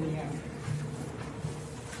 Hallelujah.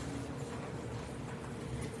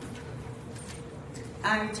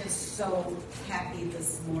 I'm just so happy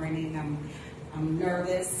this morning. I'm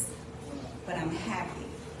nervous, but I'm happy,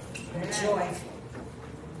 joyful,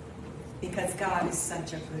 because God is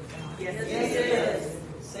such a good God. Yes, He is.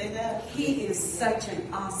 Say that. He is such an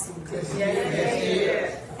awesome God.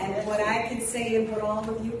 Yes. And what I can say and what all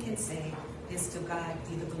of you can say is to God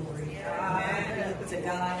be the glory. Amen. To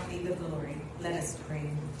God be the glory. Let us pray.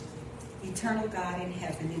 Eternal God in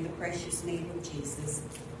heaven, in the precious name of Jesus,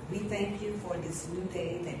 we thank you for this new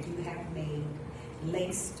day that you have made,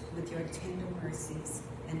 laced with your tender mercies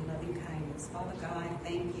and loving kindness. Father God,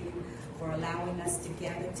 thank you for allowing us to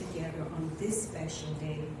gather together on this special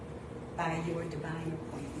day by your divine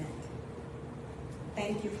appointment.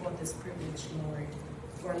 Thank you for this privilege, Lord,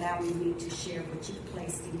 for allowing me to share what you've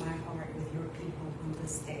placed in my heart with your people on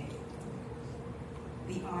this day.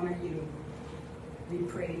 We honor you. We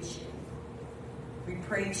praise you. We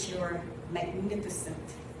praise your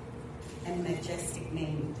magnificent and majestic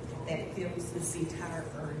name that fills this entire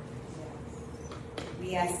earth.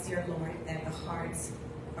 We ask, dear Lord, that the hearts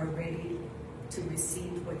are ready to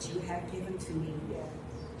receive what you have given to me,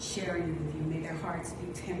 sharing with you. May their hearts be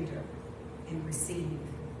tender and receive.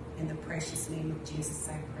 In the precious name of Jesus,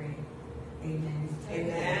 I pray. Amen.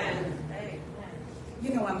 Amen.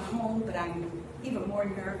 You know, I'm home, but I'm even more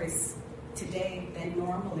nervous today than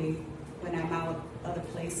normally when I'm out other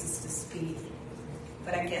places to speak.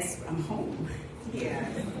 But I guess I'm home. Yeah.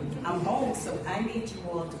 I'm home, so I need you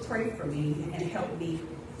all to pray for me and help me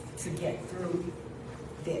to get through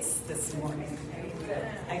this morning.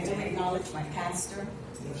 I do acknowledge my pastor.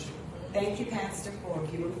 Thank you, Pastor, for a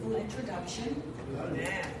beautiful introduction.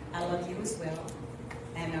 I love you as well.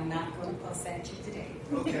 And I'm not going to fuss at you today.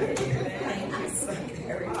 Okay. Thank you so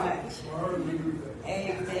very much.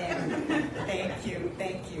 Amen. Thank you.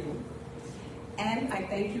 Thank you. And I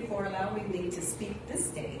thank you for allowing me to speak this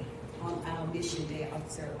day on our Mission Day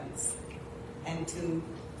observance. And to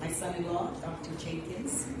my son-in-law, Dr.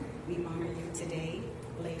 Jenkins, we honor you today,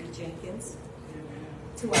 Lady Jenkins.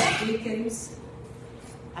 To our deacons,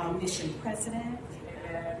 our mission president,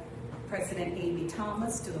 President Amy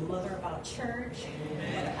Thomas, to the mother of our church,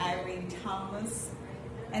 Mother Irene Thomas,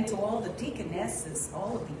 and to all the deaconesses,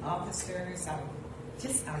 all of the officers,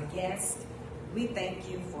 our guests. We thank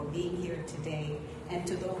you for being here today, and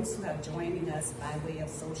to those who have joined us by way of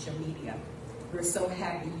social media. We're so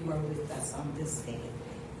happy you are with us on this day.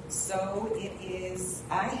 So it is,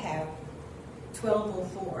 I have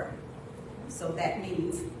 12:04, so that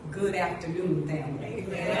means good afternoon, family.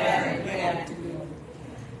 Good afternoon.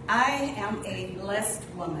 I am a blessed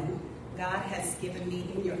woman. God has given me,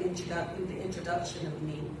 in the introduction of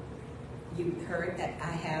me, you heard that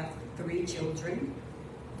I have 3 children.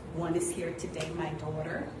 One is here today, my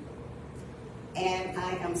daughter. And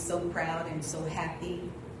I am so proud and so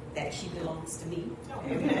happy that she belongs to me.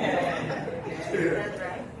 That's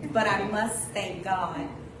right. But I must thank God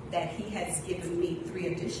that he has given me 3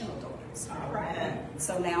 additional daughters. All right.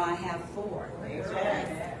 So now I have 4.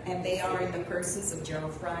 And they are in the persons of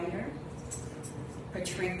Gerald Fryer,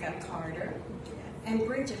 Patrinka Carter, and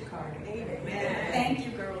Bridget Carter. Amen. Thank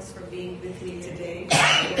you, girls, for being with me today.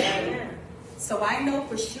 So I know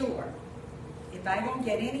for sure, if I don't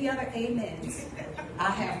get any other amens,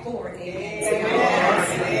 I have 4 amens.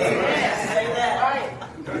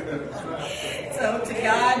 So to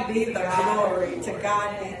God be the glory. To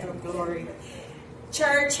God be the glory.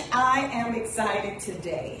 Church, I am excited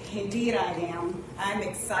today. Indeed I am. I'm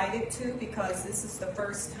excited too because this is the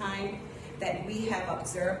first time that we have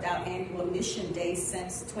observed our annual Mission Day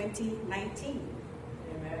since 2019.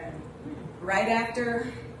 Amen. Right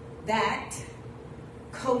after that,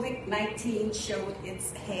 COVID-19 showed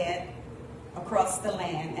its head across the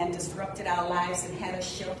land and disrupted our lives and had us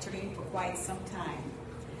sheltering for quite some time.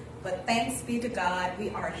 But thanks be to God,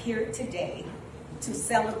 we are here today to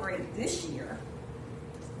celebrate this year,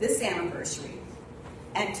 this anniversary,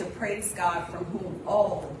 and to praise God from whom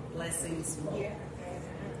all blessings flow.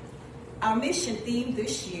 Our mission theme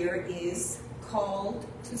this year is called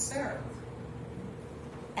to serve.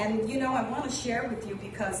 And you know, I want to share with you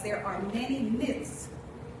because there are many myths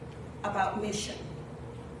about mission.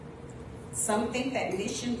 Some think that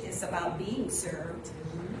mission is about being served.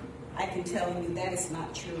 I can tell you that is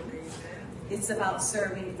not true. It's about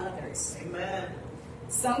serving others. Amen.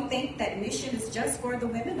 Some think that mission is just for the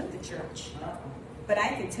women of the church. But I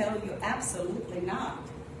can tell you absolutely not.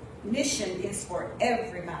 Mission is for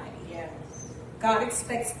everybody. Yes. God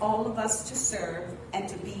expects all of us to serve and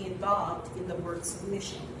to be involved in the works of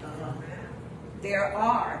mission. there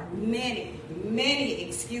are many, many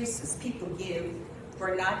excuses people give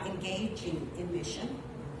for not engaging in mission.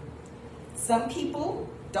 Some people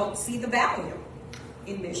don't see the value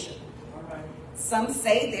in mission. Some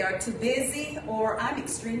say they are too busy, or I'm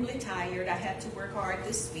extremely tired, I had to work hard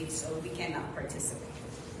this week, so we cannot participate.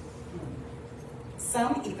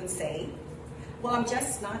 Some even say, well, I'm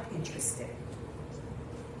just not interested.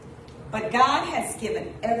 But God has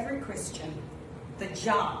given every Christian the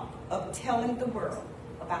job of telling the world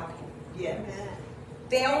about him. Yeah.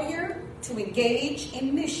 Failure to engage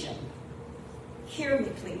in mission, hear me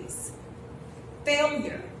please,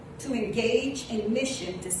 failure to engage in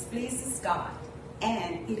mission displeases God,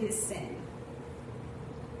 and it is sin.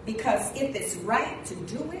 Because if it's right to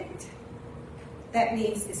do it, that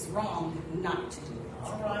means it's wrong not to do it.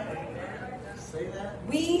 All right. Say that.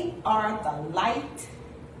 We are the light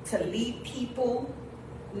to lead people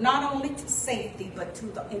not only to safety, but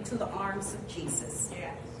into the arms of Jesus.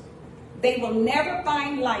 Yes. They will never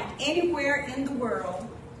find light anywhere in the world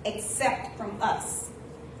except from us,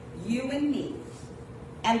 you and me,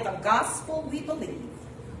 and the gospel we believe,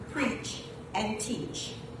 preach, and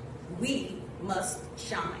teach. We must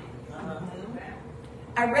shine.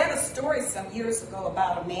 I read a story some years ago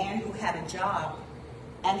about a man who had a job,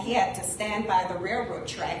 and he had to stand by the railroad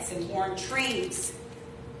tracks and warn trains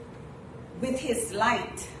with his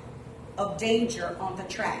light of danger on the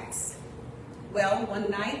tracks. Well, one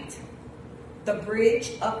night, the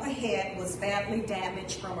bridge up ahead was badly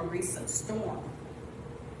damaged from a recent storm.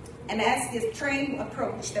 And as his train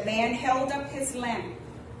approached, the man held up his lamp,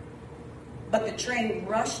 but the train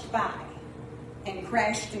rushed by and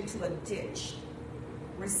crashed into a ditch,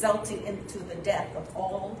 resulting into the death of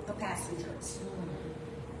all the passengers.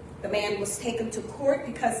 The man was taken to court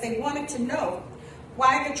because they wanted to know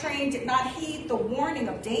why the train did not heed the warning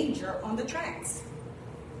of danger on the tracks,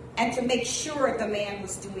 and to make sure the man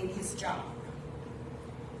was doing his job.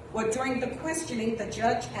 Well, during the questioning, the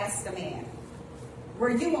judge asked the man, "Were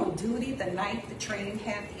you on duty the night the train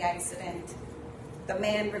had the accident?" The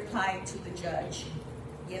man replied to the judge,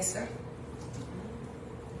 "Yes, sir."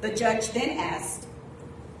 The judge then asked,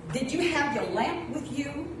 "Did you have your lamp with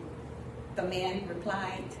you?" The man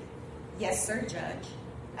replied, "Yes, sir, Judge,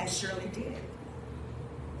 I surely did."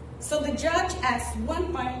 So the judge asked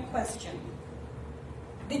one final question.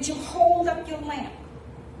 "Did you hold up your lamp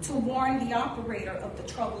to warn the operator of the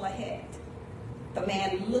trouble ahead?" The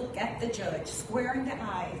man looked at the judge square in the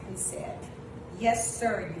eye and said, "Yes,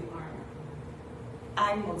 sir, Your Honor.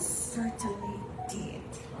 I most certainly did."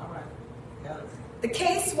 All right. Got it. The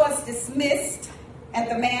case was dismissed, and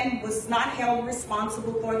the man was not held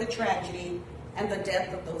responsible for the tragedy and the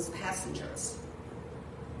death of those passengers.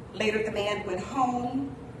 Later, the man went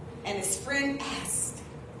home, and his friend asked,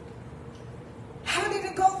 "How did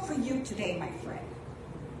it go for you today, my friend?"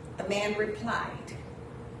 The man replied,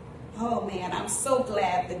 "Oh man, I'm so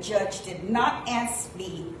glad the judge did not ask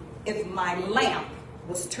me if my lamp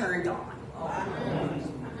was turned on."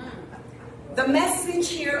 The message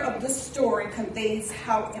here of this story conveys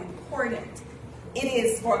how important it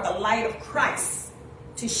is for the light of Christ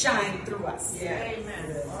to shine through us. Yeah.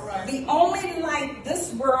 Amen. All right. The only light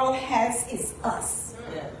this world has is us,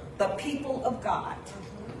 Yeah. the people of God.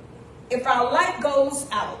 If our light goes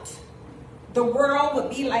out, the world will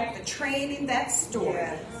be like the train in that story.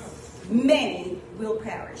 Yes. Many will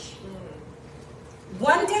perish.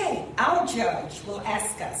 One day, our judge will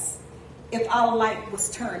ask us if our light was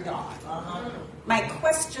turned on. My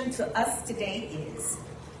question to us today is,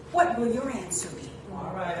 what will your answer be?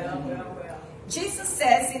 All right. Well. Jesus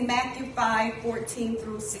says in Matthew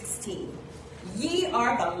 5:14-16, "Ye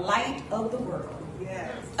are the light of the world.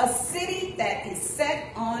 Yes. A city that is set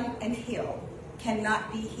on an hill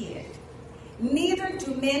cannot be hid. Neither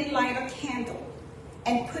do men light a candle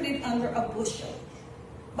and put it under a bushel,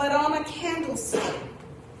 but on a candlestick,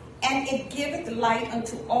 and it giveth light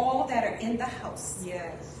unto all that are in the house."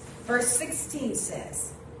 Yes. Verse 16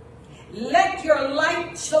 says, "Let your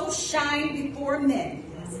light so shine before men,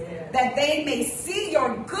 that they may see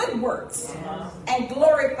your good works and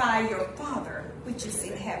glorify your Father which is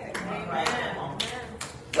in heaven." Amen.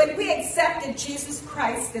 When we accepted Jesus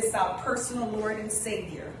Christ as our personal Lord and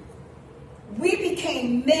Savior, we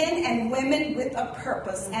became men and women with a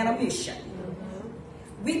purpose and a mission.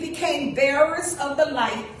 We became bearers of the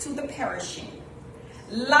light to the perishing,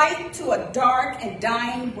 light to a dark and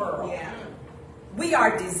dying world. Yeah. We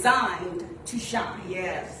are designed to shine.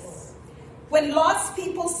 Yes. When lost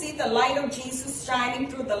people see the light of Jesus shining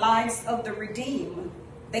through the lives of the redeemed,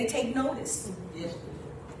 they take notice. Yes.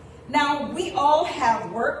 Now, we all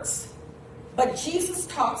have works, but Jesus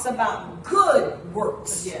talks about good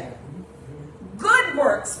works. Yeah. Good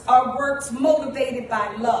works are works motivated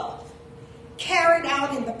by love, carried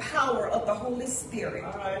out in the power of the Holy Spirit,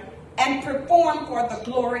 All right. and performed for the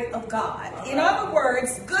glory of God. In other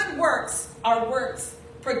words, good works are works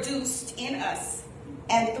produced in us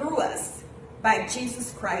and through us by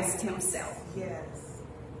Jesus Christ himself. Yes.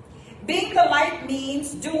 Being the light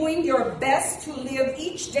means doing your best to live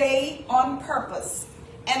each day on purpose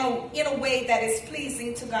and in a way that is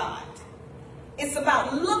pleasing to God. It's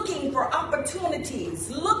about looking for opportunities,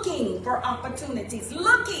 looking for opportunities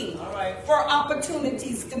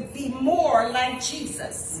to be more like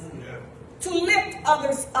Jesus, to lift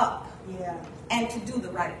others up, and to do the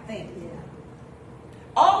right thing.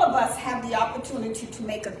 All of us have the opportunity to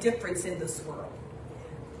make a difference in this world.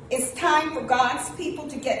 It's time for God's people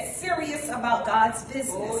to get serious about God's business.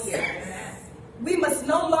 Oh, yes. We must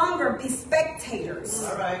no longer be spectators.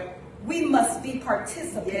 All right. We must be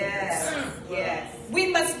participants. Yes.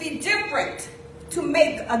 We must be different to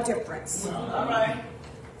make a difference. All right.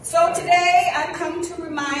 So today I come to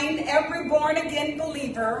remind every born-again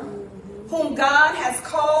believer whom God has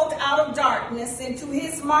called out of darkness into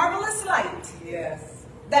his marvelous light Yes.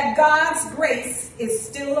 that God's grace is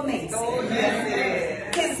still amazing. Oh,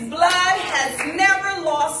 yes. His blood has never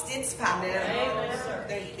lost its power. Amen.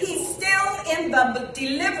 Thank you. He's still in the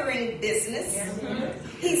delivering business.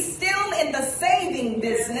 He's still in the saving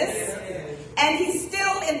business. And he's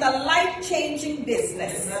still in the life-changing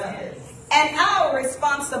business. And our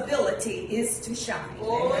responsibility is to shine.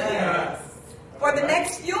 Oh, yes. For the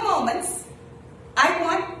next few moments, I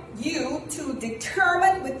want you to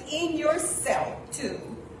determine within yourself to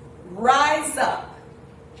rise up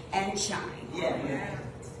and shine. Yeah.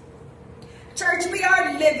 Church, we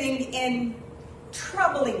are living in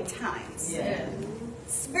troubling times. Yes.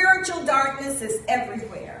 Spiritual darkness is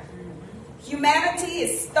everywhere. Humanity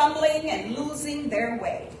is stumbling and losing their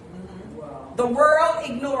way. The world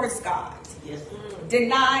ignores God, Yes.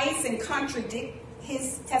 denies and contradicts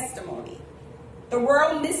his testimony. The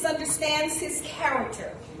world misunderstands his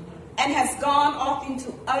character and has gone off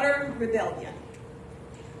into utter rebellion.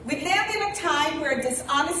 We live in a time where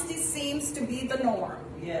dishonesty seems to be the norm.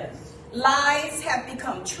 Yes. Lies have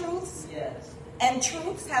become truths, Yes. and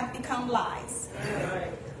truths have become lies. All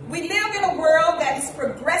right. We live in a world that is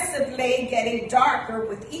progressively getting darker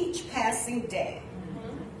with each passing day.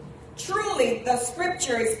 Truly, the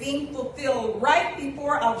scripture is being fulfilled right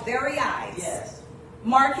before our very eyes, Yes.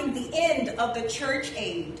 marking the end of the church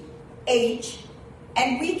age,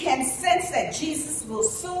 and we can sense that Jesus will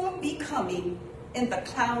soon be coming in the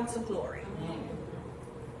clouds of glory.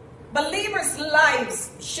 Believers'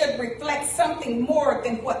 lives should reflect something more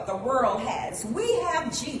than what the world has. We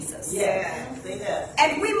have Jesus. Yes. Say that.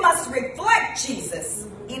 And we must reflect Jesus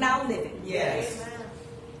in our living. Yes.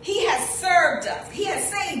 He has served us. He has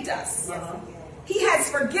saved us. Uh-huh. He has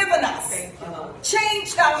forgiven us, Uh-huh.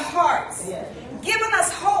 changed our hearts, Yes. given us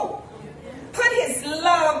hope, put his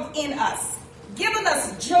love in us, given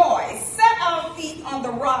us joy, set our feet on the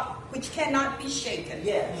rock which cannot be shaken.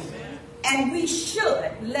 Yes. And we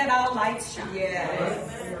should let our lights shine.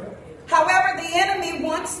 Yes. However, the enemy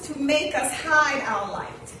wants to make us hide our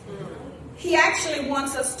light. He actually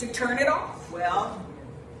wants us to turn it off. Well.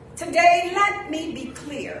 Today, let me be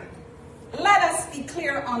clear. Let us be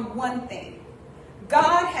clear on one thing.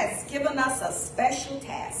 God has given us a special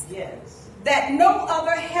task Yes. that no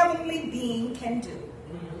other heavenly being can do.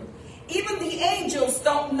 Even the angels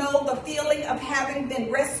don't know the feeling of having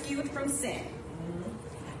been rescued from sin.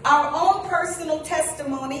 Our own personal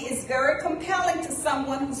testimony is very compelling to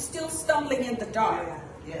someone who's still stumbling in the dark.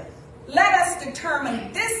 Yes. Let us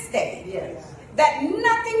determine this day Yes. that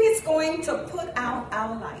nothing is going to put out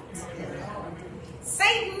our light.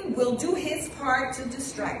 Satan will do his part to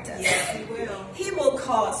distract us. Yes, he will. He will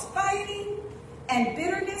cause fighting and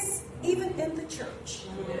bitterness even in the church.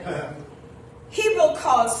 He will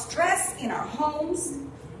cause stress in our homes.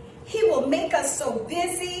 He will make us so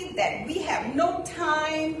busy that we have no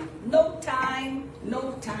time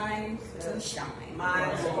to shine. My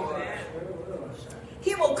Lord.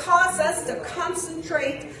 He will cause us to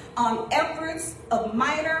concentrate on efforts of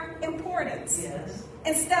minor importance Yes.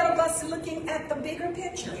 instead of us looking at the bigger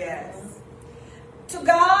picture. Yes. To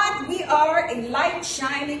God, we are a light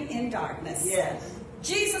shining in darkness. Yes.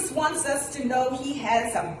 Jesus wants us to know he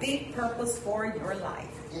has a big purpose for your life.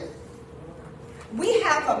 Yes. We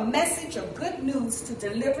have a message of good news to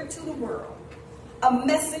deliver to the world, a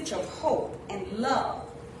message of hope and love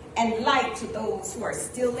and light to those who are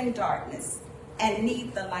still in darkness and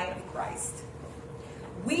need the light of Christ.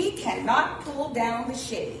 We cannot pull down the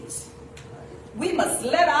shades. We must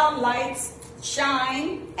let our lights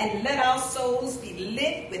Shine, and let our souls be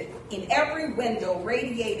lit with in every window,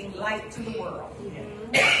 radiating light to the world.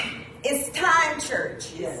 It's time,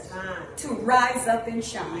 church, to rise up and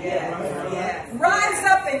shine. Rise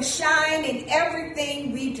up and shine in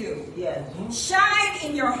everything we do. Shine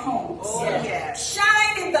in your homes.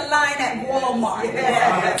 Shine in the line at Walmart.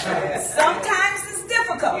 Sometimes it's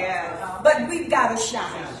difficult, but we've got to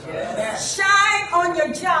shine. Shine on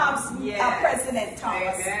your jobs, President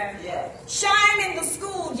Thomas. Shine in the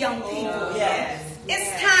school, young people.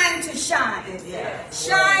 It's time to shine.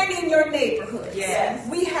 Shine in your neighborhood.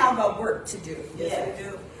 We have a work to do.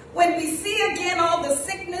 When we see again all the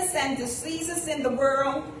sickness and diseases in the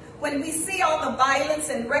world, when we see all the violence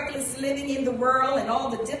and reckless living in the world and all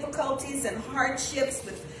the difficulties and hardships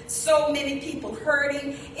with so many people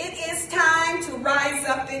hurting, it is time to rise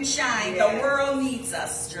up and shine. The world needs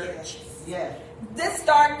us, church. This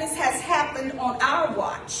darkness has happened on our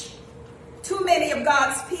watch. Too many of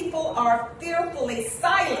God's people are fearfully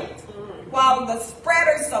silent, while the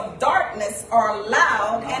spreaders of darkness are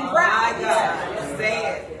loud and proud.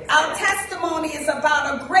 Our testimony is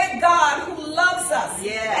about a great God who loves us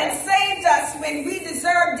and saved us when we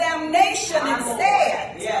deserve damnation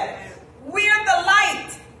instead. We're the light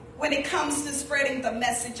when it comes to spreading the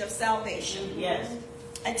message of salvation.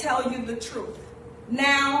 I tell you the truth.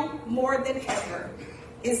 Now, more than ever,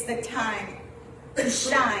 is the time to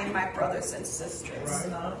shine, my brothers and sisters.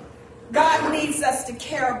 God needs us to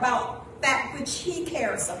care about that which He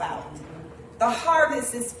cares about. The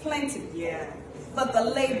harvest is plenty, but the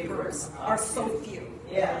laborers are so few.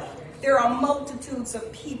 There are multitudes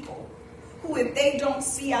of people who, if they don't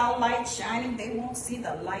see our light shining, they won't see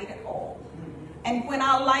the light at all. And when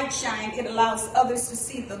our light shines, it allows others to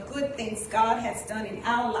see the good things God has done in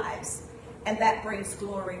our lives, and that brings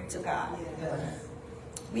glory to God.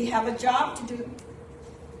 We have a job to do.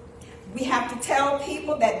 We have to tell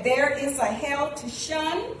people that there is a hell to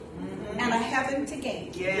shun and a heaven to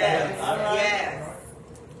gain.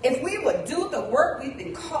 If we would do the work we've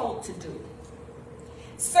been called to do,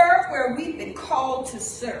 serve where we've been called to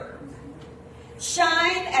serve,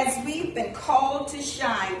 shine as we've been called to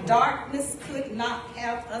shine, darkness could not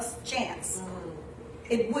have us chance.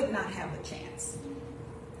 It would not have a chance.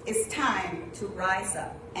 It's time to rise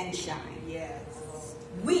up and shine.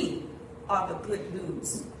 We are the good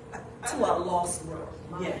news to a lost world.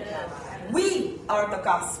 We are the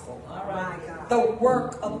gospel. The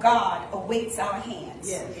work of God awaits our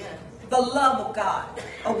hands. The love of God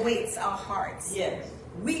awaits our hearts.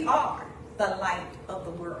 We are the light of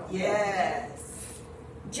the world.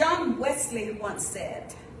 John Wesley once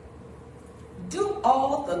said, "Do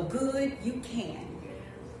all the good you can,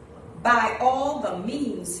 by all the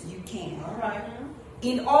means you can,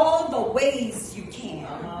 in all the ways you can,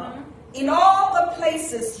 in all the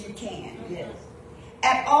places you can,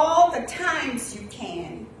 at all the times you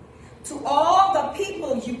can, to all the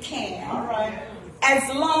people you can, as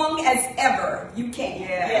long as ever you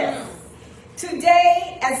can."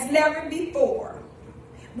 Today, as never before,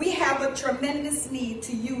 we have a tremendous need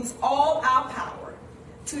to use all our power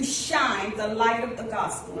to shine the light of the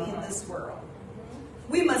gospel in this world.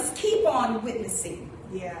 We must keep on witnessing.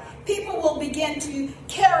 People will begin to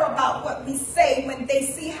care about what we say when they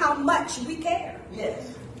see how much we care.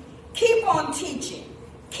 Keep on teaching.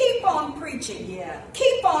 Keep on preaching.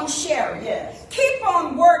 Keep on sharing. Keep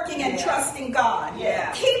on working and trusting God.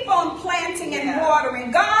 Keep on planting and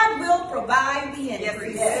watering. God will provide the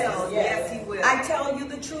increase. He will. I tell you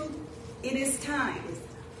the truth. It is time.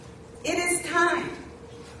 It is time.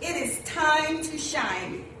 It is time to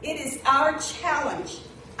shine. It is our challenge,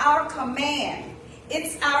 our command.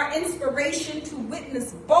 It's our inspiration to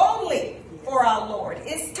witness boldly for our Lord.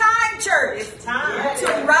 It's time, church, It's time. to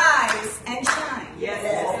rise and shine.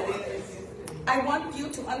 Yes. I want you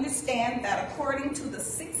to understand that according to the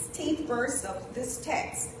 16th verse of this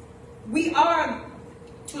text, we are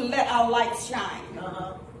to let our light shine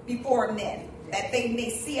before men, that they may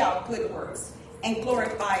see our good works and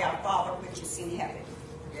glorify our Father which is in heaven.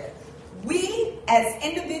 We, as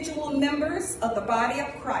individual members of the body of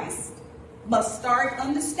Christ, must start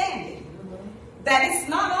understanding that it's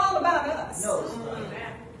not all about us. No.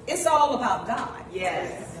 It's all about God.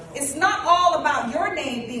 Yes. It's not all about your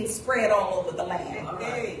name being spread all over the land.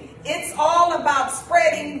 Okay. It's all about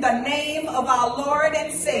spreading the name of our Lord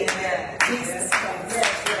and Savior, Jesus Christ.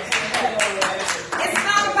 It's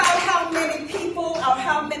not about how many people or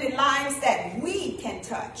how many lives that we can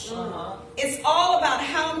touch. It's all about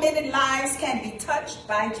how many lives can be touched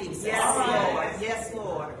by Jesus. Yes, Lord. Yes,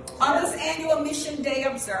 Lord. On this annual Mission Day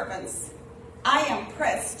observance, I am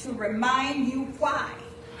pressed to remind you why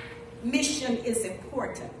mission is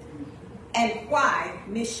important and why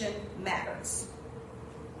mission matters.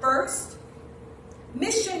 First,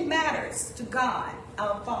 mission matters to God,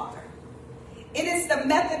 our Father. It is the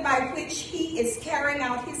method by which he is carrying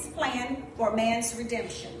out his plan for man's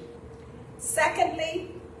redemption. Secondly,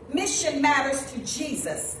 mission matters to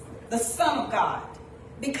Jesus, the Son of God,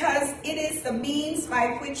 because it is the means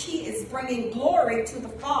by which he is bringing glory to the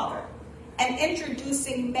Father and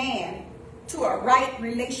introducing man to a right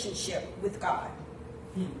relationship with God.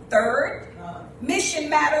 Third, mission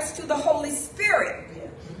matters to the Holy Spirit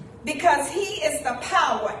because he is the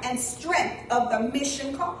power and strength of the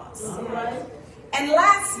mission cause. And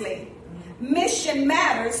lastly, mission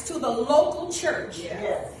matters to the local church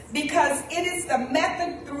because it is the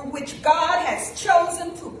method through which God has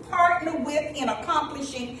chosen to partner with in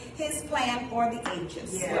accomplishing his plan for the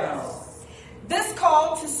ages. This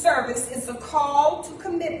call to service is a call to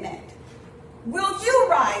commitment. Will you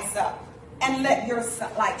rise up and let your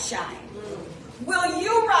light shine? Will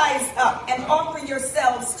you rise up and offer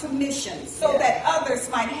yourselves to mission so that others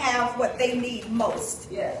might have what they need most?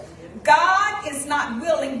 God is not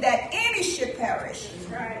willing that any should perish,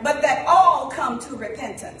 but that all come to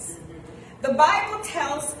repentance. The Bible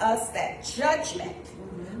tells us that judgment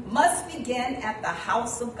must begin at the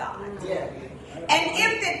house of God. And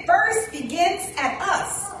if it first begins at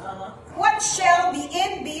us, what shall the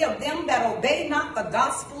end be of them that obey not the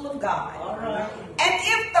gospel of God? And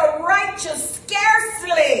if the righteous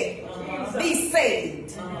scarcely be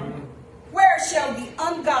saved, where shall the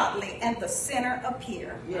ungodly and the sinner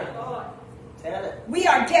appear? We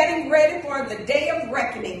are getting ready for the day of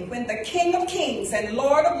reckoning when the King of Kings and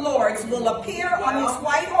Lord of Lords will appear on his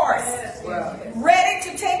white horse, ready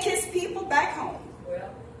to take his people back home.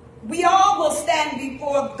 We all will stand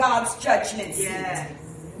before God's judgment seat.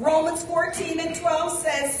 Romans 14:12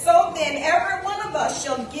 says, so then every one of us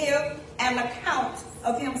shall give an account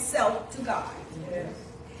of himself to God.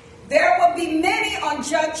 There will be many on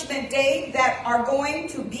Judgment Day that are going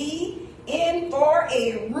to be in for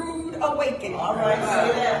a rude awakening. All right,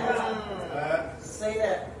 say that. Say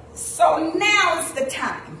that. So now is the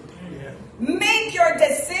time. Make your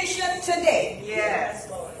decision today. Yes.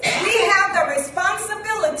 We have the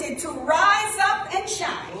responsibility to rise up and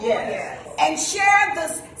shine. And share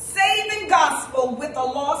this saving gospel with a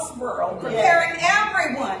lost world, preparing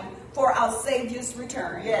everyone for our Savior's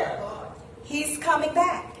return. He's coming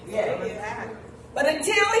back. But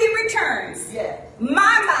until he returns,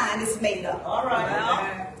 my mind is made up. All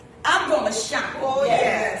right. I'm going to shine. Oh,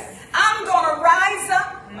 yes. I'm going to rise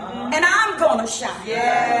up and I'm going to shine.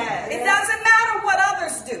 It doesn't matter what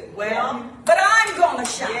others do. But I'm going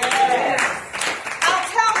to shine. I'll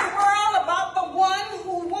tell the world about the one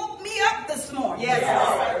who woke me up this morning.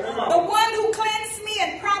 The one who cleansed me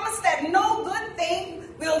and promised that no good thing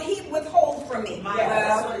will he withhold from me.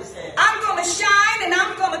 I'm going to shine and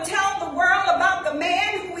I'm going to tell the world about the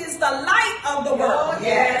man who is the light of the world.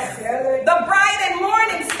 The bright and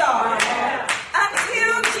morning star.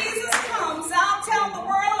 Until Jesus comes, I'll tell the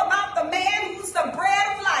world about the man who's the bread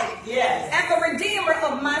of life and the redeemer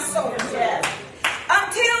of my soul.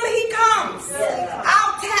 Until he comes,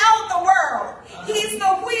 I'll tell the world he's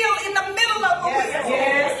the wheel in the middle of the wheel.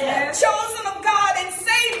 Chosen of God and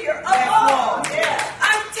Savior of all.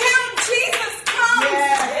 Until Jesus comes,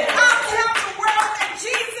 I'll tell the world that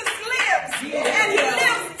Jesus lives and he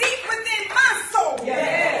lives deep within my soul.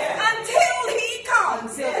 Until he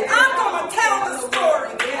comes, I'm going to tell the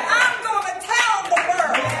story. I'm going to tell the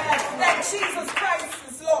world that Jesus Christ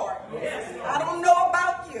is Lord. I don't know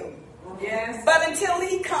about you. But until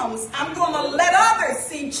he comes, I'm going to let others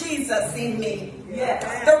see Jesus in me.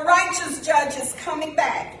 The righteous judge is coming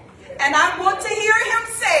back. And I want to hear him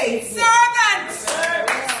say, servant,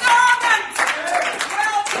 servant, well done.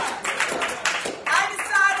 I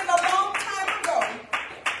decided a long time ago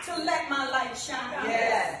to let my light shine.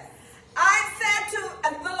 I said to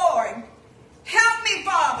the Lord, help me,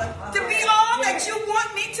 Father, to be all that you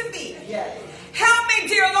want me to be. Help me,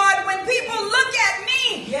 dear Lord, when people look at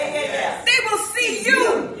me, they will see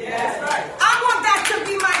you. I want that to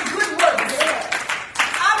be my good work.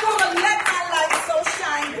 I want to let my light so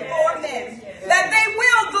shine before men that they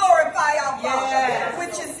will glorify our Father,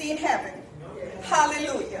 which is in heaven.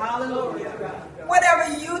 Hallelujah.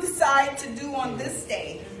 Whatever you decide to do on this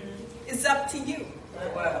day is up to you.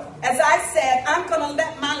 As I said, I'm going to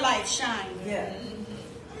let my light shine.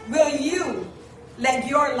 Will you let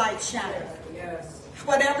your light shine?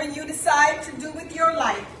 Whatever you decide to do with your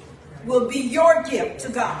life will be your gift to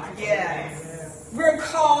God. We're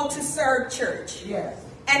called to serve church.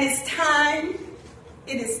 And it's time.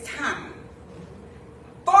 It is time.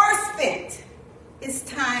 Far spent. It's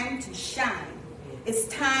time to shine. It's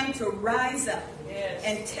time to rise up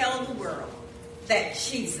and tell the world that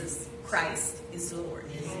Jesus Christ is Lord.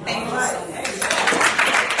 Thank you so much.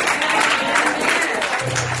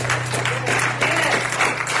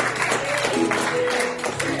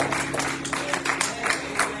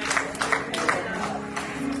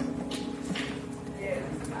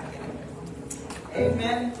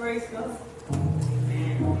 Amen. Praise God.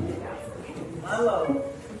 My Lord.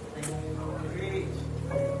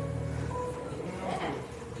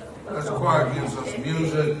 As the choir gives us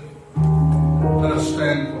music, let us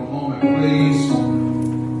stand for a moment, please.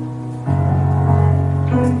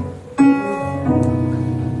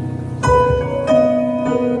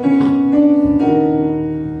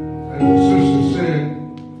 As the sister said,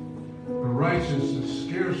 the righteous is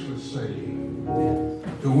scarcely saved.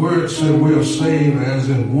 The word said we're saved as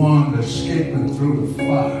in one escaping through the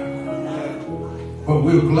fire. But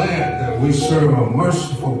we're glad that we serve a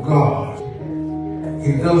merciful God.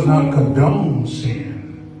 He does not condone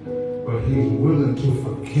sin, but he's willing to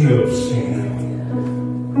forgive sin.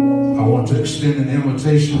 I want to extend an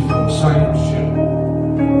invitation from discipleship.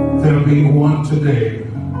 There'll be one today.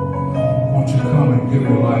 Won't you come and give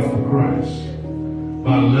your life to Christ?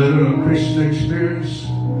 By letter of Christian experience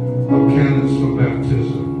or candidates for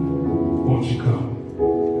baptism, won't you come?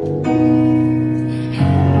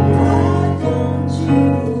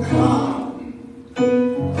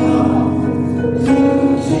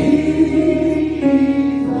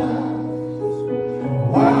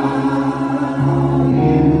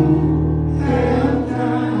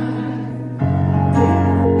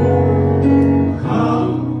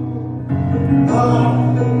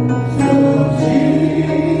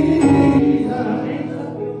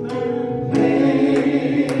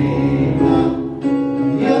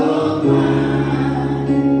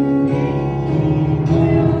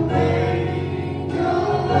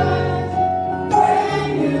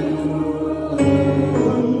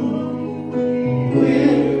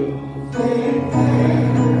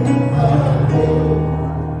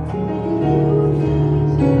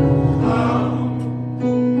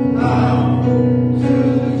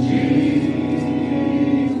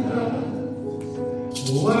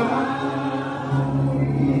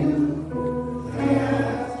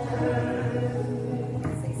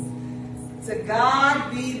 To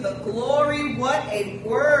God be the glory. What a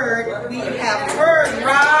word we have heard.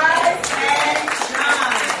 Rise and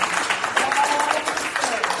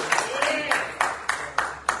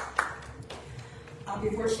shine.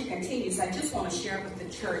 Before she continues, I just want to share with the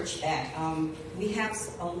church that we have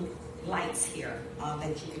some lights here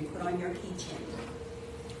that you can put on your keychain.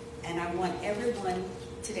 And I want everyone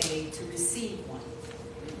today to receive one.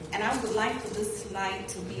 And I would like for this light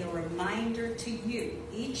to be a reminder to you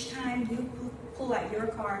each time you pull out your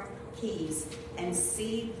car keys and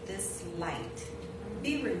see this light.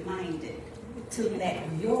 Be reminded to let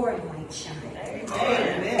your light shine.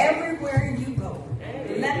 Amen. Everywhere you go,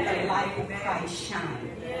 let the light of Christ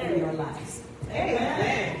shine in your lives.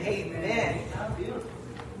 Amen. Amen.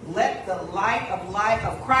 Let the light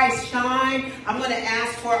of Christ shine. I'm going to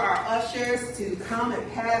ask for our ushers to come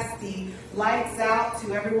and pass the lights out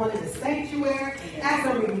to everyone in the sanctuary as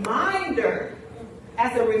a reminder,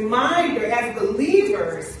 as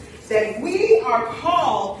believers, that we are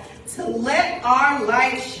called to let our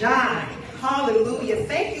light shine. Hallelujah.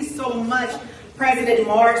 Thank you so much, President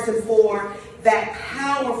Morrison, for that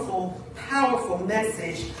powerful, powerful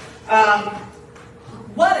message.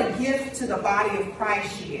 What a gift to the body of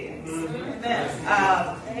Christ she is.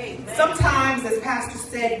 Sometimes, as Pastor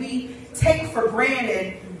said, we take for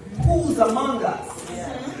granted who's among us.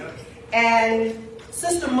 And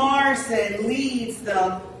Sister Morrison leads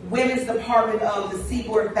the women's department of the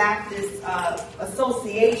Seaboard Baptist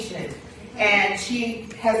Association. And she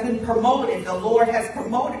has been promoted. The Lord has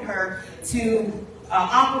promoted her to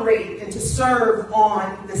operate and to serve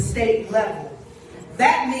on the state level.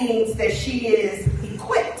 That means that she is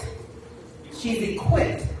equipped. She's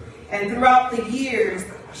equipped. And throughout the years,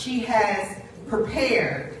 she has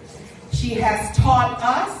prepared. She has taught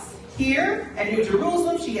us here at New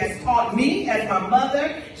Jerusalem. She has taught me as my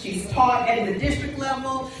mother. She's taught at the district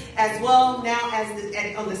level as well now as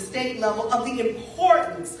on the state level of the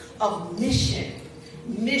importance of mission.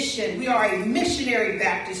 Mission. We are a missionary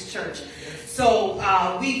Baptist church. So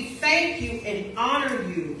we thank you and honor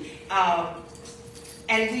you.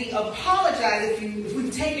 And we apologize if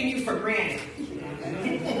we've taken you for granted.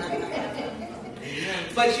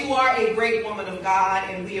 But you are a great woman of God,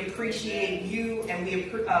 and we appreciate you, and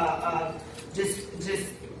we just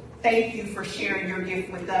thank you for sharing your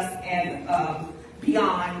gift with us and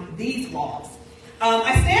beyond these walls.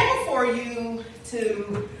 I stand before you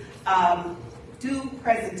to do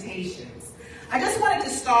presentations. I just wanted to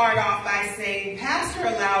start off by saying Pastor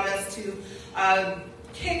allowed us to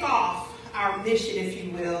kick off our mission, if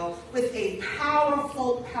you will, with a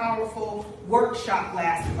powerful, powerful workshop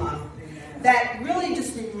last month that really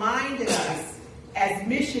just reminded us as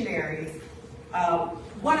missionaries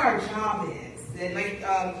what our job is. And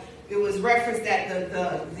it was referenced that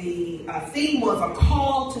the theme was a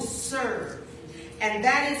call to serve. And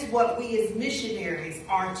that is what we as missionaries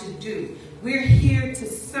are to do. We're here to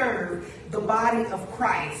serve the body of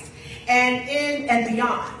Christ and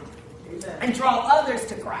beyond, and draw others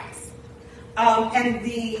to Christ. And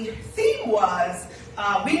the theme was,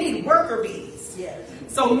 we need worker bees. Yes.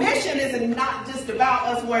 So mission is not just about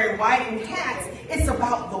us wearing white and hats. It's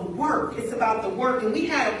about the work. It's about the work. And we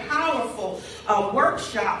had a powerful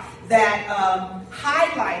workshop that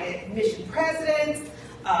highlighted mission presidents,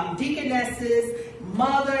 deaconesses,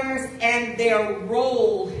 mothers, and their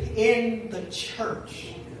role in the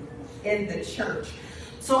church.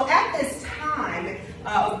 So at this time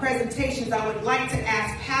of presentations, I would like to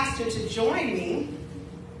ask Pastor to join me,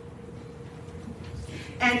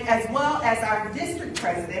 and as well as our district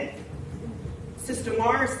president, Sister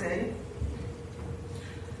Morrison.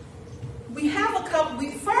 We have a couple.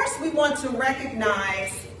 First, we want to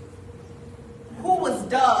recognize who was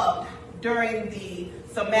dubbed during the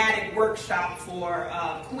thematic workshop for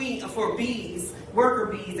bees,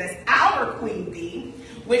 worker bees, as our Queen Bee,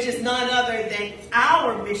 which is none other than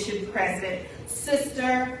our mission president,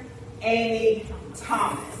 Sister Amy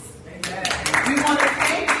Thomas. Amen. We want to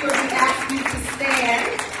thank you, and we ask you to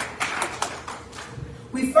stand.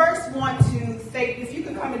 We first want to thank you, if you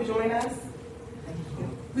could come and join us.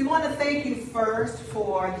 We want to thank you first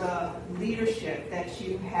for the leadership that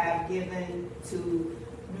you have given to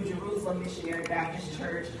New Jerusalem Missionary Baptist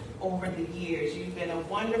Church over the years. You've been a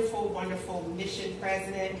wonderful, wonderful mission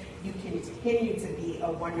president. You continue to be a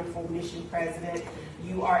wonderful mission president.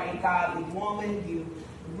 You are a godly woman. You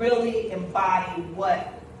really embody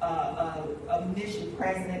what a mission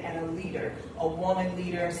president and a leader, a woman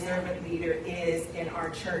leader, a servant leader is in our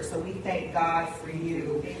church. So we thank God for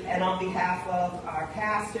you. And on behalf of our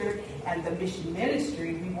pastor and the mission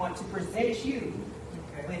ministry, we want to present you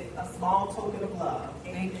with a small token of love.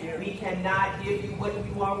 Thank you. We cannot give you what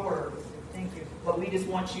you are worth. Thank you. But we just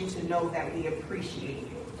want you to know that we appreciate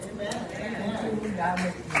you. Amen. Amen. God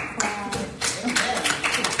makes me cry.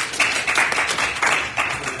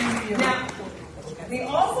 Amen. Now, we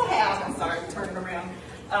also have, I'm sorry, turning around.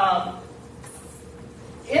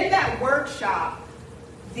 In that workshop,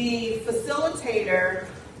 the facilitator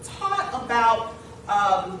taught about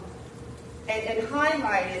and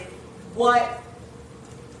highlighted what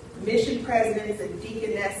mission presidents and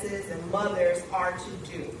deaconesses and mothers are to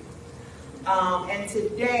do. And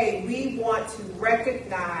today we want to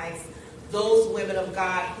recognize those women of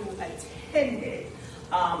God who attended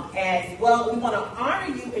as well. We want to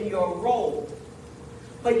honor you in your role.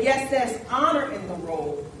 But yes, there's honor in the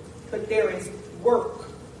role, but there is work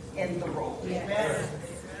in the role. Yes.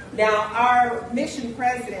 Now, our mission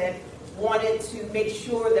president wanted to make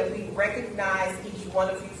sure that we recognize each one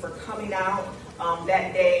of you for coming out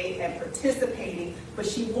that day and participating, but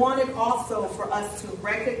she wanted also for us to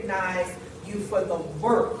recognize you for the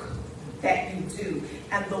work that you do.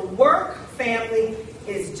 And the work, family,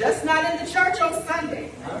 is just not in the church on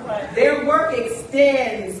Sunday. All right. Their work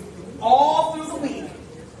extends all through the week.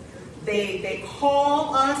 They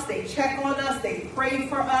call us, they check on us, they pray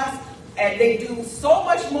for us, and they do so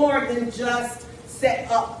much more than just set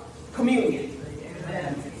up communion.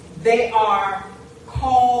 Amen. They are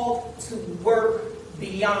called to work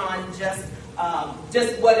beyond just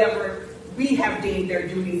whatever we have deemed their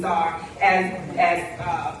duties are as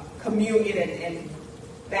communion and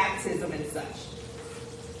baptism and such.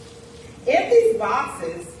 In these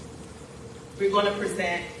boxes, we're going to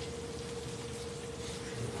present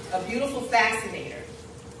a beautiful fascinator.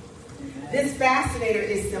 This fascinator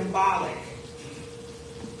is symbolic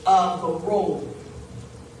of the role.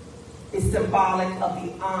 It's symbolic of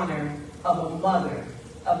the honor of a mother,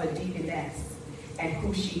 of a deaconess, and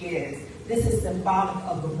who she is. This is symbolic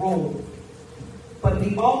of the role. But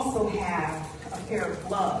we also have a pair of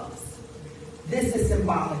gloves. This is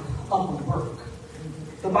symbolic of the work.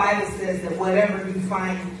 The Bible says that whatever you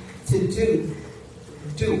find to do,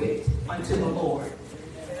 do it unto the Lord.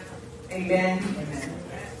 Amen. Amen.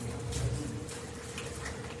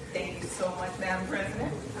 Thank you so much, Madam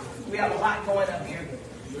President. We have a lot going up here.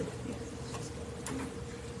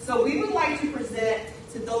 So we would like to present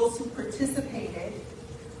to those who participated.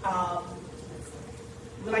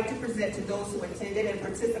 We'd like to present to those who attended and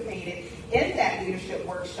participated in that leadership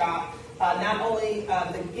workshop not only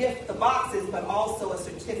the gift, the boxes, but also a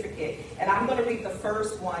certificate. And I'm going to read the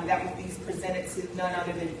first one that will be presented to none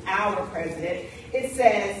other than our president. It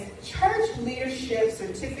says, Church Leadership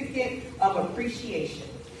Certificate of Appreciation.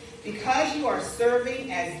 Because you are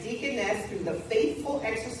serving as deaconess through the faithful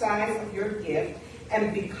exercise of your gift,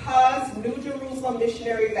 and because New Jerusalem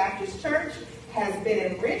Missionary Baptist Church has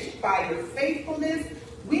been enriched by your faithfulness,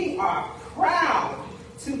 we are proud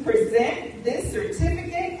to present this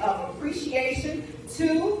certificate of appreciation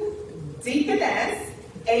to Deaconess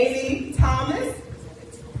Amy Thomas.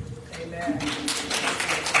 Amen.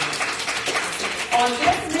 On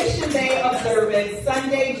this Mission Day observance,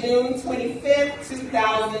 Sunday, June 25th,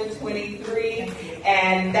 2023,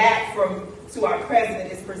 and that to our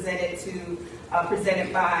president is presented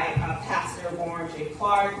by Pastor Warren J.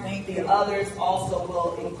 Clark. The others also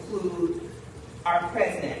will include our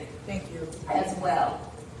president. Thank you. As well.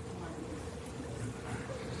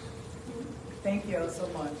 Thank you so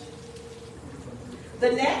much.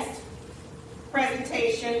 The next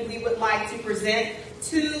presentation we would like to present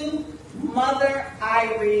to Mother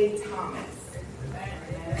Irene Thomas.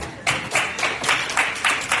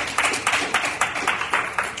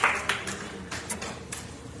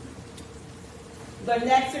 The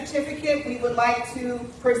next certificate we would like to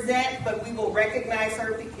present, but we will recognize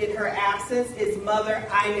her in her absence, is Mother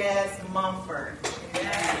Inez Mumford.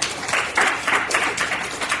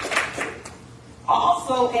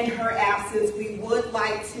 Also in her absence, we would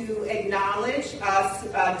like to acknowledge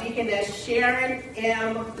Deaconess Sharon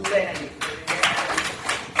M. Lennon.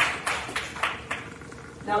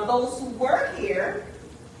 Now those who were here,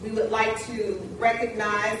 we would like to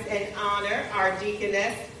recognize and honor our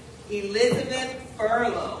Deaconess Elizabeth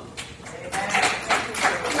Furlow.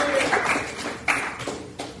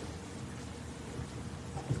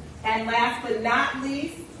 And last but not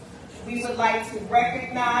least, we would like to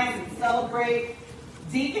recognize and celebrate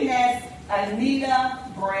Deaconess Anita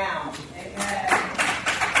Brown.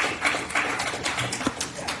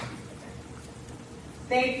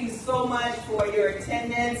 Thank you so much for your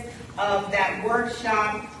attendance of that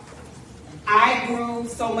workshop. I grew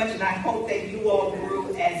so much, and I hope that you all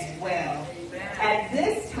grew as well. At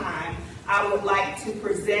this time, I would like to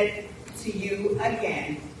present to you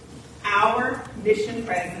again our mission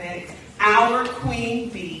president, our Queen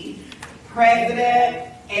Bee, President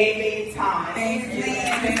Amy Thomas. Thank you.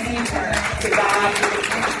 Receive her. To God be the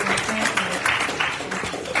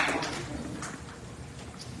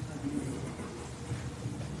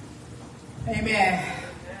glory. Amen.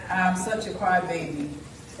 I'm such a crybaby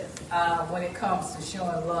when it comes to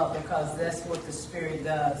showing love, because that's what the Spirit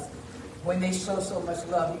does. When they show so much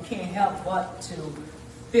love, you can't help but to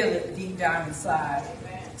feel it deep down inside.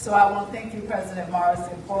 So I want to thank you, President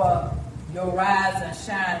Morrison, for your rise and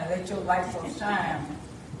shine, and let your light so shine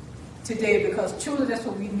today, because truly that's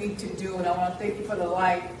what we need to do. And I want to thank you for the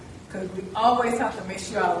light, because we always have to make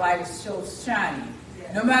sure our light is so shiny.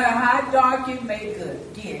 No matter how dark it may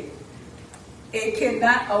get, it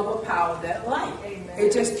cannot overpower that light. Amen.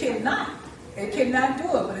 It just cannot. It cannot do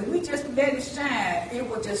it. But if we just let it shine, it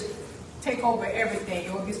will just take over everything.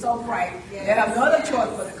 It will be so bright. Yes. They have no other choice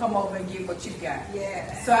but to come over and get what you got.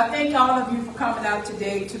 Yes. So I thank all of you for coming out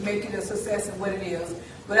today to make it a success in what it is.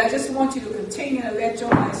 But I just want you to continue to let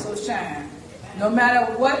your light so shine. No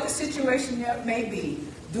matter what the situation may be,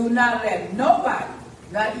 do not let nobody,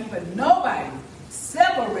 not even nobody,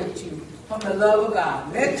 separate you from the love of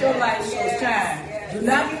God. Let your light so shine. Yes. Do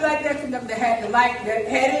not be like that that had the light, that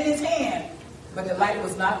had it in his hand, but the light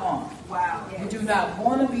was not on. Wow. Yes. We do not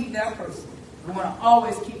want to be that person. We want to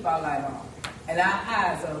always keep our light on. And our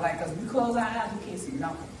eyes are like, because we close our eyes, we can't see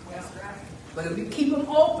nothing. That's right. But if we keep them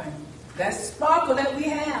open, that sparkle that we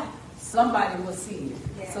have, somebody will see it.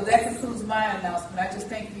 Yes. So that concludes my announcement. I just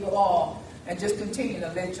thank you all, and just continue to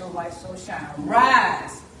let your light so shine.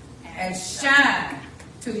 Rise and shine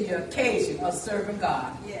to the occasion of serving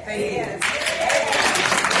God. Yes. Thank you.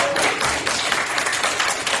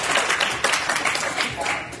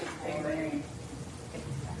 Amen.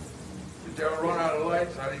 Did y'all run out of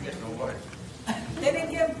lights? I didn't get no lights. They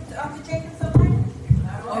didn't give Dr. Jenkins some light?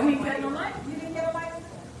 Oh, he got no light? You didn't get a light?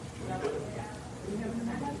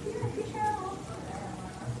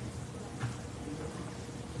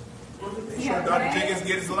 Sure, Dr. Jenkins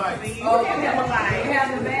get his lights. Oh, you have a light. You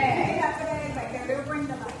have the bag. They have the bag back there. They'll bring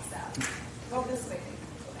the lights out. Go this way.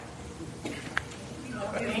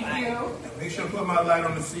 Thank you. Make sure to put my light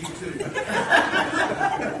on the seat too.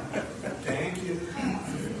 Thank you.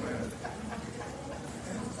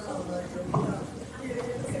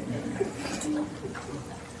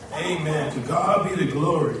 Amen. To God be the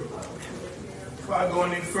glory. Before I go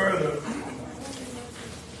any further,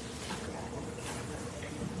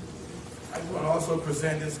 also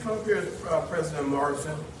present this. Come up here, President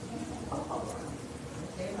Morrison.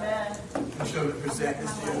 Amen. I'm sure to present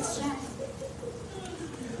this to you.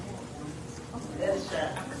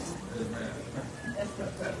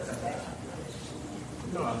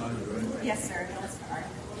 You know I love you, right? Yes, sir. No, sir.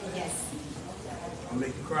 Yes. I'll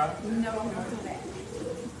make you cry. No, don't do that.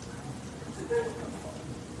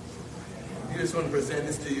 We just want to present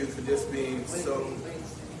this to you for this being so,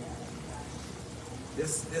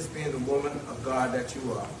 this being the woman of God that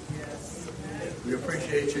you are. Yes. We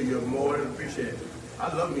appreciate you. You're more than appreciated.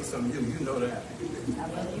 I love me some you. You know that. I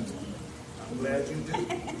love you. I'm glad you do.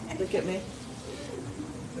 Look at me.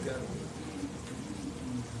 Look at her.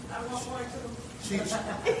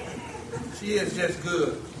 She is just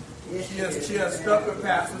good. She has stuck with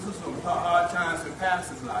pastors. There's some hard times in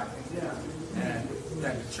pastors' life. And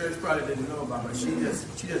that the church probably didn't know about, but she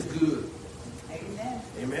just good. Amen.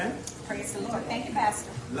 Amen? Praise the Lord. Thank you, Pastor.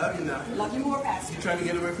 Love you now. Love you more, Pastor. You trying to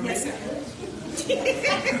get away from me? Yes, sir.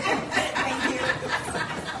 Thank you.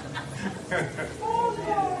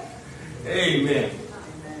 Amen.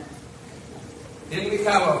 Didn't we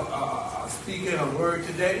have a speaking a word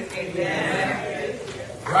today? Amen.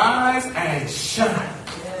 Rise and shine.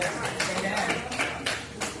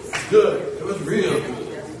 Good. It was real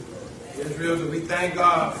good. It was real good. We thank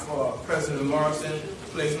God for President Morrison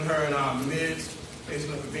placing her in our midst,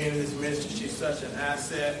 placing her for being in this ministry. She's such an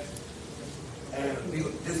asset. And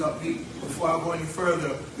before I go any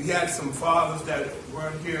further, we had some fathers that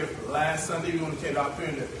weren't here last Sunday. We want to take the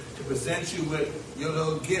opportunity to present you with your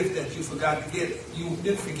little gift that you forgot to get. You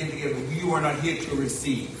didn't forget to give, but you were not here to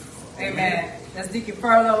receive. Amen. That's Deacon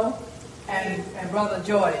Furlow and Brother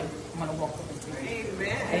Jordan. I'm going to walk over to you.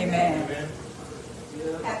 Amen. Amen. Amen.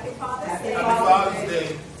 Happy Father's Day. Happy Father's Day.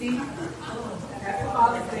 Happy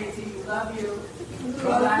Father's Day to you. Love you.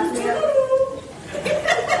 Brother Isaiah.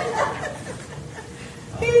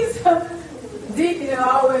 Deacon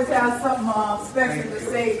always has something special to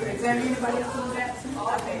say. Is there anybody else do that?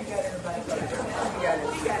 I think you got everybody.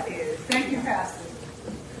 You got it. Thank you, Pastor,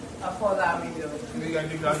 for allowing me to do it. You got to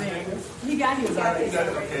do that. He got his already. You got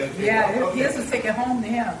it? Okay. Yeah, Okay. his was taken home to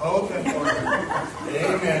him. Okay.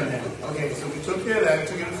 Amen. Then. Okay, so we took care of that. We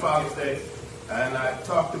took it to Father's Day. And I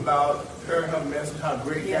talked about her and her message, how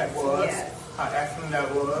great that was, how excellent that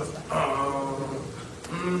was.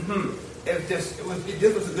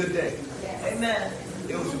 This was a good day. Amen.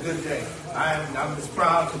 It was a good day. I'm just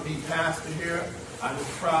proud to be pastor here. I'm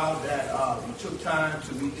just proud that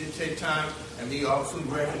we did take time, and we also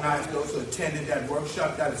recognize those who attended that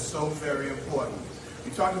workshop. That is so very important.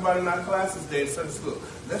 We talked about it in our classes today in Sunday school.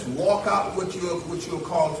 Let's walk out what you're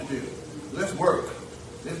called to do. Let's work.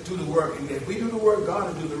 Let's do the work. And if we do the work,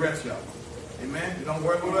 God will do the rest, y'all. Amen? You don't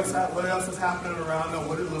worry about what else is happening around them,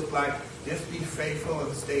 what it looks like. Just be faithful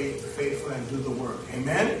and stay faithful and do the work.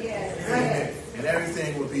 Amen? Yes. Amen. And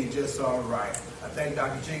everything will be just all right. I thank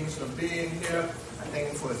Dr. Jenkins for being here. I thank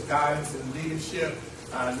him for his guidance and leadership.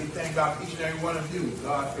 We thank God for each and every one of you.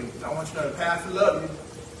 God, I want you to know the Pastor love you.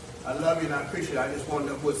 I love you and I appreciate it. I just want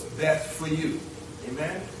to know what's best for you.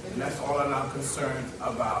 Amen? And that's all that I'm concerned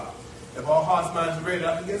about. If all hearts, minds are ready,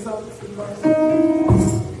 I can get something. You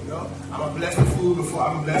know, I'm going to bless the food before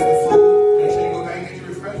I'm going to bless the food. Make sure you go back and get your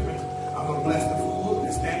refreshments. I'm going to bless the food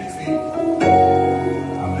and stand your feet.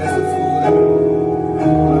 I'll bless the food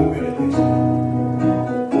and benediction.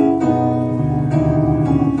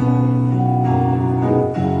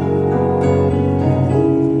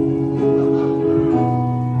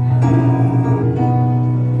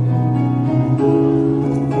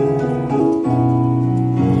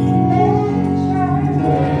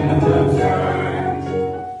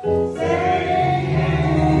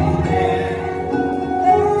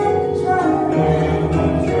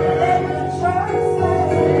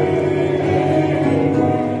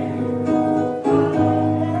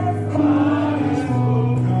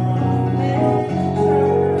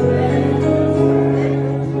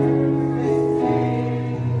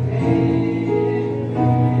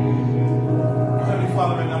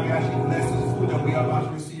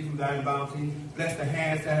 Bless the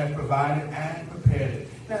hands that have provided and prepared it.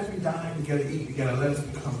 And as we dine together, eat together, let us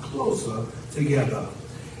become closer together.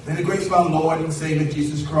 May the grace of our Lord and Savior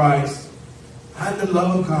Jesus Christ and the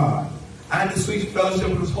love of God and the sweet fellowship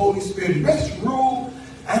of His Holy Spirit rest, rule,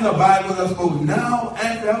 and abide with us both now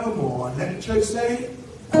and forevermore. And let the church say,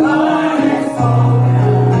 God is all.